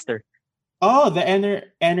 Oh, the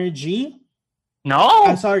energy?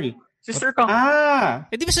 No. Sorry. Sister ko. Di ba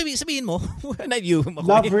sabihin mo? Not you. McCoy.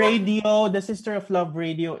 Love Radio. The sister of Love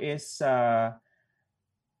Radio is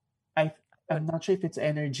I'm not sure if it's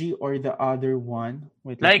Energy or the other one.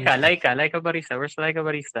 Wait, Laika Barista. Where's Laika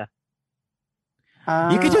Barista?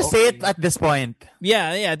 You could just say it at this point.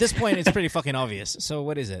 Yeah. At this point, it's pretty fucking obvious. So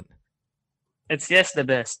what is it? It's Yes the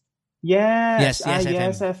Best. Yes. Yes FM.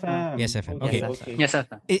 Yes FM. Yes FM. Okay. Yes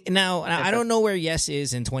FM. Now, I don't know where Yes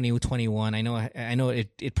is in 2021. I know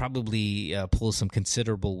it probably pulls some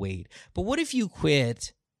considerable weight. But what if you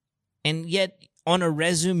quit, and yet on a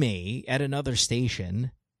resume at another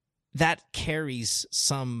station, that carries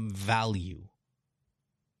some value?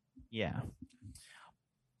 Yeah.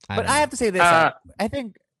 But I have to say this. I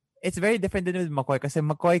think it's very different than with McCoy, because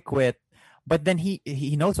McCoy quit, but then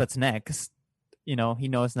he knows what's next. He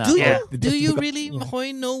knows now. Do you really,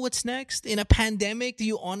 McCoy, know what's next? In a pandemic, do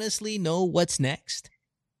you honestly know what's next?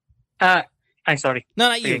 I'm sorry. No,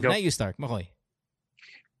 not you. Not you, Stark. McCoy.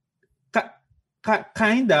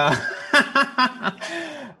 Kinda.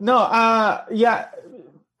 No, yeah.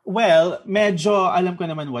 Well, medyo alam ko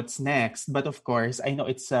naman what's next, but of course, I know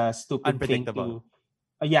it's a stupid thing to...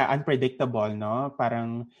 unpredictable, no?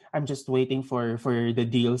 Parang I'm just waiting for the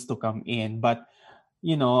deals to come in. But,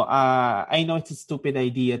 I know it's a stupid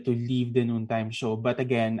idea to leave the noontime show. But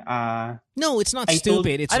again, no, it's not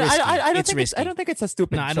stupid. It's risky. I don't think it's a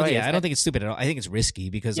stupid choice. I don't think it's stupid at all. I think it's risky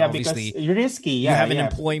because obviously because risky. You have an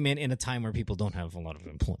employment in a time where people don't have a lot of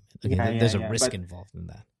employment. Okay? There's a risk involved in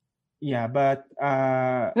that. Yeah, but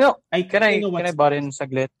can I butt in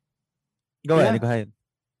saglit? Go ahead.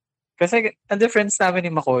 Kasi ang difference namin ni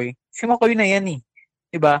McCoy, si McCoy na yan eh.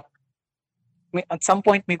 Diba? At some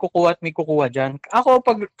point, may kukuha at may kukuha dyan. Ako,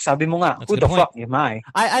 pag sabi mo nga, who the fuck am I?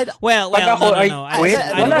 Well, no.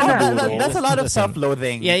 That's a lot of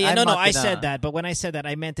self-loathing. Yeah, no, I said that. But when I said that,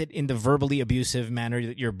 I meant it in the verbally abusive manner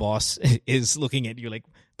that your boss is looking at you like,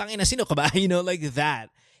 tangina, sino ka ba? Like that.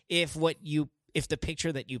 If the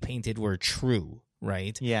picture that you painted were true,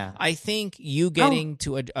 right? Yeah. I think you getting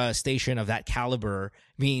to a station of that caliber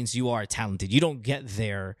means you are talented. You don't get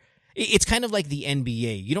there. It's kind of like the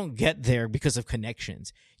NBA. You don't get there because of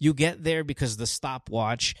connections. You get there because the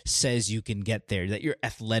stopwatch says you can get there, that you're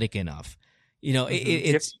athletic enough. You know,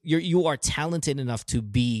 you are talented enough to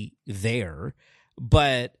be there,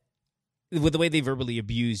 but with the way they verbally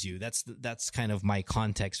abuse you, that's kind of my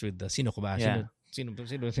context with the sino ko ba? Yeah. Sino,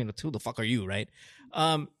 who the fuck are you, right?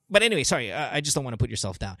 But anyway, sorry, I just don't want to put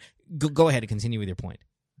yourself down. Go ahead and continue with your point.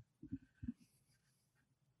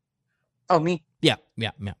 Oh, me? Yeah.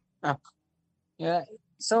 Yeah.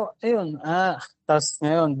 So, ayun. Tapos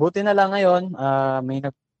ngayon, buti na lang ngayon,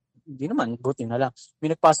 hindi naman, buti na lang. May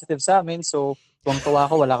nag-positive sa amin, so tuwang-tuwa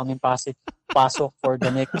ako, wala kaming pasok for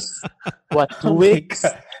the next, 2 weeks?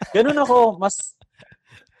 Ganun ako, mas,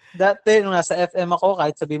 dati, nung nasa FM ako,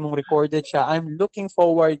 kahit sabihin mong recorded siya, I'm looking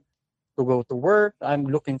forward to go to work, I'm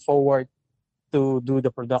looking forward to do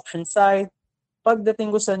the production side.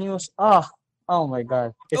 Pagdating ko sa news, oh my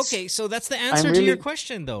God. Okay, so that's the answer to your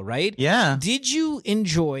question, though, right? Yeah. Did you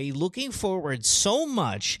enjoy looking forward so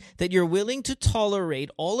much that you're willing to tolerate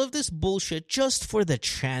all of this bullshit just for the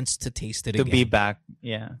chance to taste it again? To be back,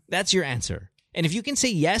 yeah. That's your answer. And if you can say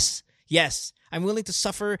yes, I'm willing to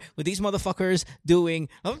suffer with these motherfuckers doing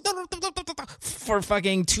for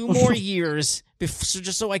fucking 2 more years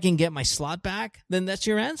just so I can get my slot back, then that's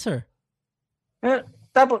your answer. Yeah,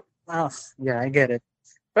 I get it.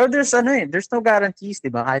 Pero there's no guarantees, di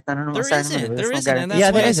ba? Kahit ano nung assignment. There isn't. And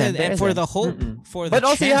that's why I said, and for the hope, for the But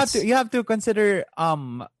also chance. you have to consider,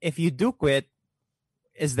 if you do quit,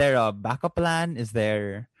 is there a backup plan? Is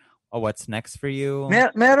there what's next for you?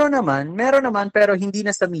 Meron naman, pero hindi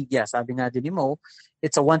na sa media. Sabi nga din ni Mo,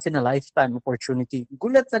 it's a once in a lifetime opportunity.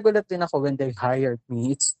 Gulat na gulat din ako when they hired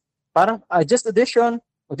me. It's parang just audition.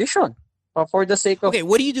 For the sake of... Okay,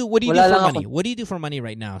 what do you do? What do you do for money? What do you do for money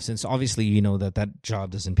right now? Since obviously you know that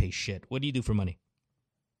job doesn't pay shit. What do you do for money?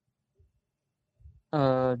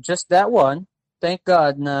 Just that one. Thank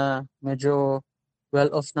God na medyo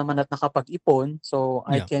well-off naman at nakapag-ipon. So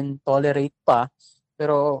I can tolerate pa.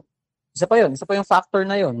 Pero isa pa yung factor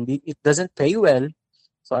na yun. It doesn't pay well.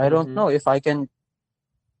 So I don't know if I can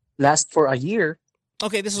last for a year.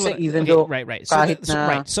 Okay, this is what... Even though right.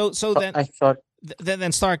 So then... I thought...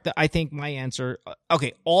 Then Stark, I think my answer...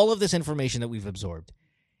 Okay, all of this information that we've absorbed,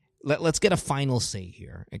 let's get a final say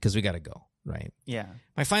here, because we got to go, right? Yeah.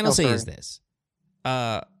 My final say is this.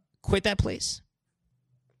 Quit that place.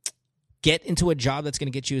 Get into a job that's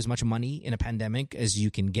going to get you as much money in a pandemic as you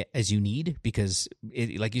can get, as you need, because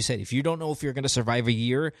like you said, if you don't know if you're going to survive a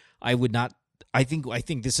year, I would not... I think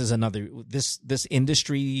this is another... This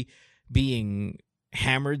industry being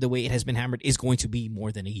hammered the way it has been hammered is going to be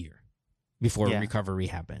more than a year before recovery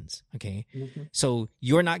happens. Okay? Mm-hmm. So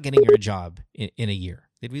you're not getting your job in a year.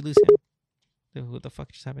 Did we lose him? What the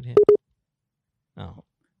fuck just happened to him? Oh.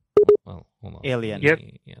 Well, hold on. Alien.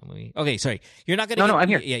 Okay, sorry. You're not gonna. I'm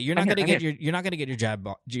here. Yeah, you're not gonna get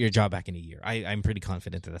your job back in a year. I'm pretty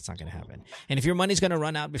confident that that's not gonna happen. And if your money's gonna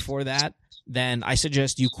run out before that, then I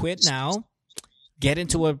suggest you quit now. Get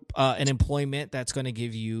into an employment that's gonna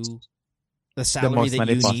give you the salary that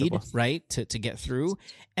you need, right, to get through.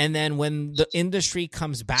 And then when the industry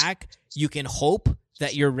comes back, you can hope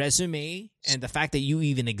that your resume and the fact that you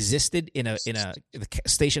even existed in a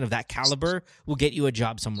station of that caliber will get you a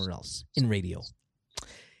job somewhere else in radio.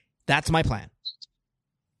 That's my plan.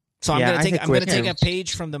 So I'm gonna take a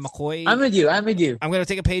page from the McCoy. I'm with you. I'm gonna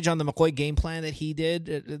take a page on the McCoy game plan that he did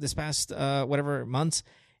this past whatever months,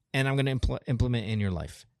 and I'm gonna implement in your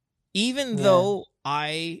life. Even though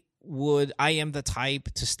I am the type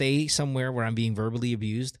to stay somewhere where I'm being verbally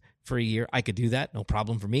abused for a year. I could do that. No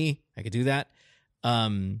problem for me. I could do that.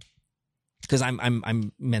 Because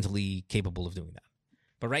I'm mentally capable of doing that.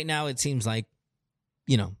 But right now it seems like,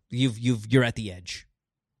 you're at the edge.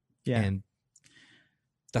 Yeah. And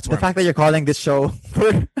that's where the fact that you're calling this show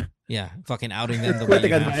for fucking outing them the way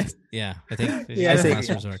you have. Yeah. I think last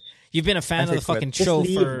resort. You've been a fan of the fucking show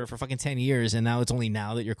for fucking 10 years, and now it's only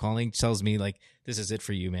now that you're calling. Tells me, like, this is it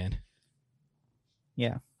for you, man.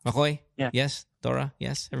 Yeah. McCoy? Yeah. Yes? Dora?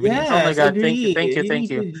 Yes? Everybody? Yes, oh my God, agree. thank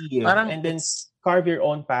you. And then carve your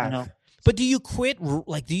own path. But do you quit,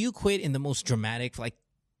 in the most dramatic, like,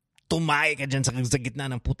 tumae ka dyan sa gitna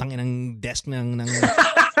ng putang inang desk ng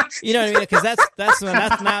you know what I mean? Because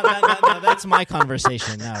that's my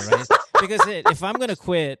conversation now, right? Because if I'm gonna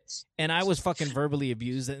quit and I was fucking verbally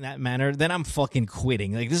abused in that manner, then I'm fucking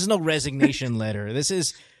quitting. Like, this is no resignation letter. This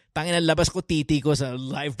is tangina labas ko titi ko sa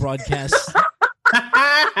live broadcast.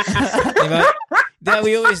 Diba?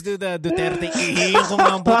 We always do the Duterte. Iihin ko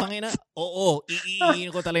mga putang ina. Oo,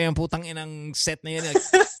 iihin ko talaga yung putang inang set na yun.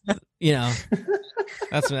 You know,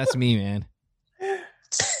 that's me, man.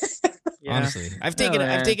 Yeah. Honestly, I've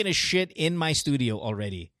taken a shit in my studio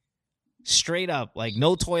already, straight up, like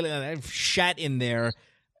no toilet. I've shat in there,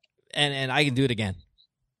 and I can do it again.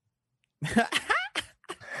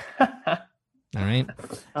 All right.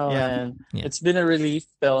 Oh man, it's been a relief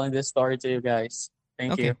telling this story to you guys.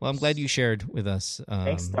 Thank you. Well, I'm glad you shared with us.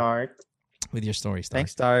 Thanks, Stark. With your story, Stark.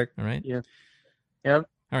 Thanks, Stark. All right. Yep. All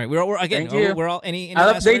right. We're again. Thank you. We're all. Any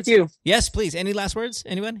I'll last update words? you. Yes, please. Any last words?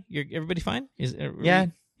 Anyone? Everybody fine? Yeah.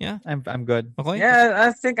 Yeah. I'm good. Okay. Yeah,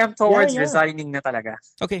 I think I'm towards resigning na talaga.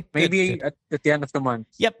 Okay. Maybe good. At the end of the month.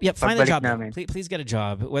 Yep. Find a job. Namin. Please get a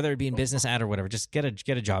job, whether it be in business ad or whatever. Just get a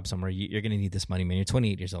job somewhere. You're gonna need this money, man. You're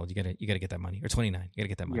 28 years old. You gotta get that money. Or 29. You gotta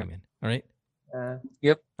get that money, man. All right.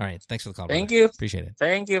 Yep. All right. Thanks for the call. Thank brother. you. Appreciate it.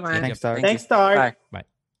 Thank you, man. Thanks, Stark. Thanks, Stark. Bye.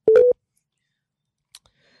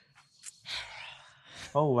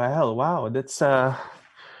 Oh well, wow, that's a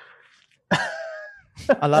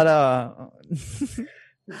lot of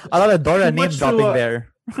Dora name dropping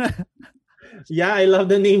there. Yeah, I love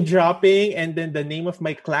the name dropping, and then the name of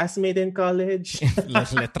my classmate in college.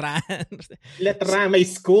 Letran, my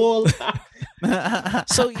school.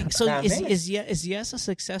 So is Yes a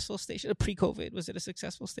successful station? Pre-COVID, was it a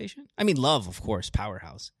successful station? I mean, Love, of course,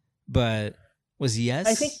 powerhouse, but was Yes?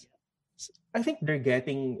 I think they're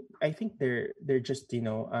just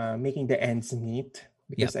making the ends meet,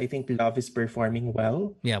 because I think Love is performing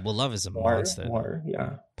well. Yeah, well, Love is a monster.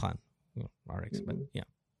 Pun, RX, but yeah.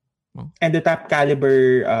 Well. And the top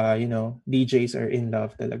caliber, DJs are in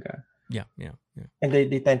Love talaga. Yeah. And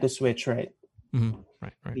they tend to switch, right? Mm-hmm.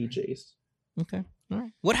 Right. DJs. Okay. All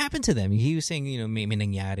right. What happened to them? He was saying, may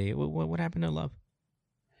nangyari. What happened to Love?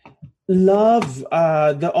 Love,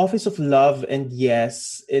 the office of Love and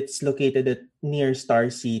Yes, it's located near Star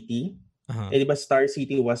City. Uh-huh. Diba Star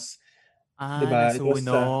City was, diba? It was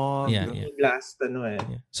last,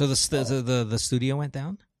 Yeah. So the studio went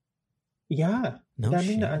down? Yeah. No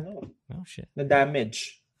shit. Oh shit. Na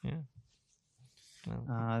damage. Yeah.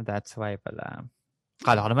 Well. That's why pala.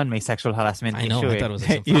 Kala ko naman may sexual harassment issue. I know. I thought it was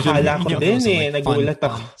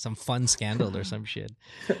like some fun scandal or some shit.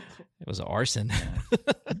 It was arson.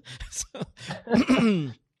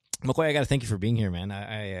 McCoy, I gotta thank you for being here, man.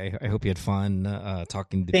 I hope you had fun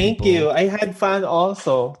talking to people. Thank you. I had fun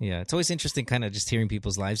also. Yeah, it's always interesting, kind of just hearing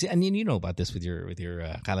people's lives. I mean, you know about this with your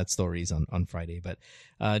Kalat stories on Friday, but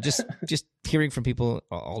just hearing from people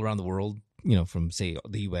all around the world. From say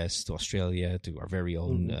the U.S. to Australia to our very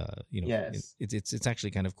own, yes. It's actually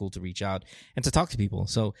kind of cool to reach out and to talk to people.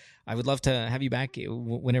 So I would love to have you back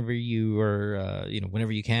whenever you are,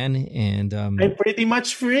 whenever you can. And I'm pretty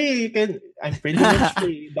much free. I'm pretty much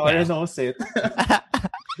free. Dora knows it.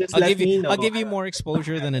 I'll give you more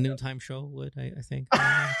exposure than a noontime show would. I think.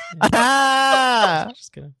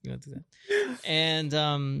 Just kidding. You want to do that?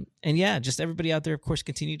 And yeah, just everybody out there, of course,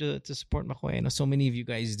 continue to support McCoy. I know so many of you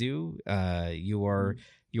guys do. You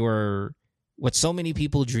are what so many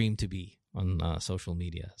people dream to be on social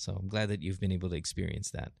media. So I'm glad that you've been able to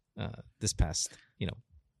experience that this past,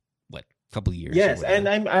 couple of years. Yes, and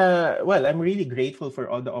I'm really grateful for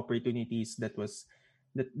all the opportunities that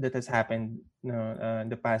has happened in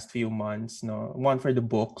the past few months. One for the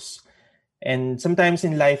books, and sometimes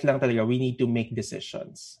in life lang talaga we need to make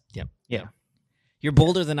decisions. Yep. Yeah. You're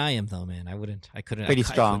bolder than I am, though, man. I couldn't. Pretty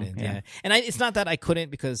strong. Yeah. And it's not that I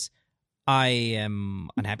couldn't because I am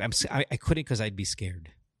unhappy. I couldn't because I'd be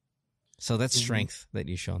scared. So that's strength that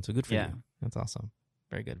you've shown. So good for you. That's awesome.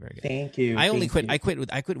 Very good. Very good. Thank you. I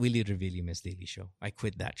quit Willie Revilia's Daily Show. I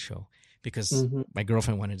quit that show because my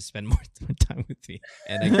girlfriend wanted to spend more time with me,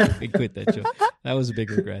 and I quit that show. That was a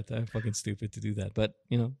big regret. I'm fucking stupid to do that, but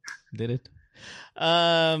did it.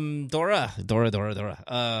 Dora.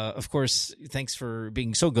 Of course, thanks for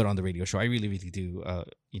being so good on the radio show. I really, really do.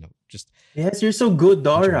 Yes, you're so good,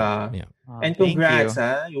 Dora. Yeah. And congrats,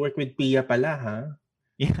 you work with Pia pala, huh?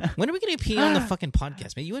 Yeah. When are we gonna Pia on the fucking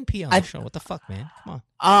podcast, man? You and Pia on the show. What the fuck, man? Come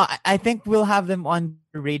on. I think we'll have them on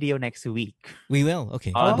the radio next week. We will.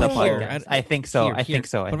 Okay. On the podcast. I think so. I think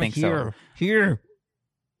so. Here.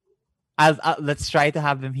 Let's try to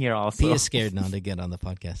have them here also. Pia's scared now to get on the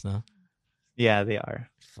podcast, no? Yeah, they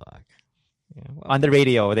are. Fuck. Yeah, on the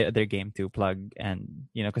radio, they're game to plug, and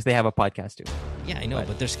because they have a podcast too. Yeah, I know,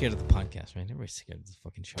 but they're scared of the podcast, right? Everybody's scared of the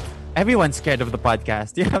fucking show. Everyone's scared of the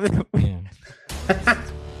podcast.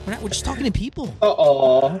 We're just talking to people.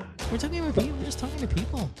 We're talking about people. We're just talking to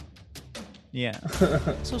people. Yeah.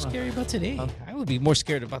 What's so scary about today? I would be more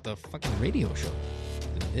scared about the fucking radio show.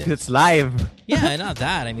 It's live. Yeah, not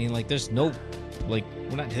that. I mean, there's no Like,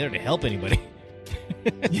 we're not there to help anybody.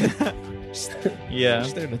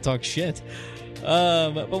 Just there to talk shit.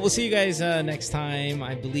 But we'll see you guys next time.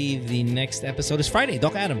 I believe the next episode is Friday.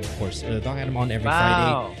 Doc Adam, of course. Doc Adam on every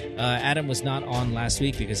Friday. Adam was not on last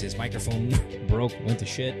week because his microphone went to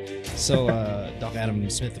shit. So Doc Adam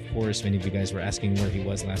Smith, of course, many of you guys were asking where he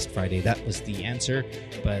was last Friday. That was the answer.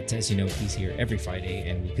 But as you know, he's here every Friday,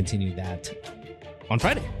 and we'll continue that on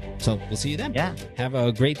Friday. So we'll see you then. Yeah. Have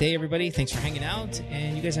a great day, everybody. Thanks for hanging out,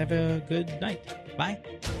 and you guys have a good night. Bye.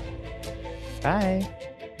 Bye.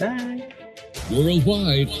 Bye.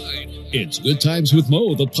 Worldwide, it's Good Times with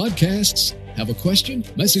Mo, the podcasts. Have a question?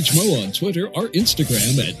 Message Mo on Twitter or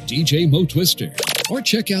Instagram at DJ Mo Twister. Or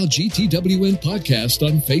check out GTWN Podcast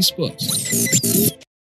on Facebook.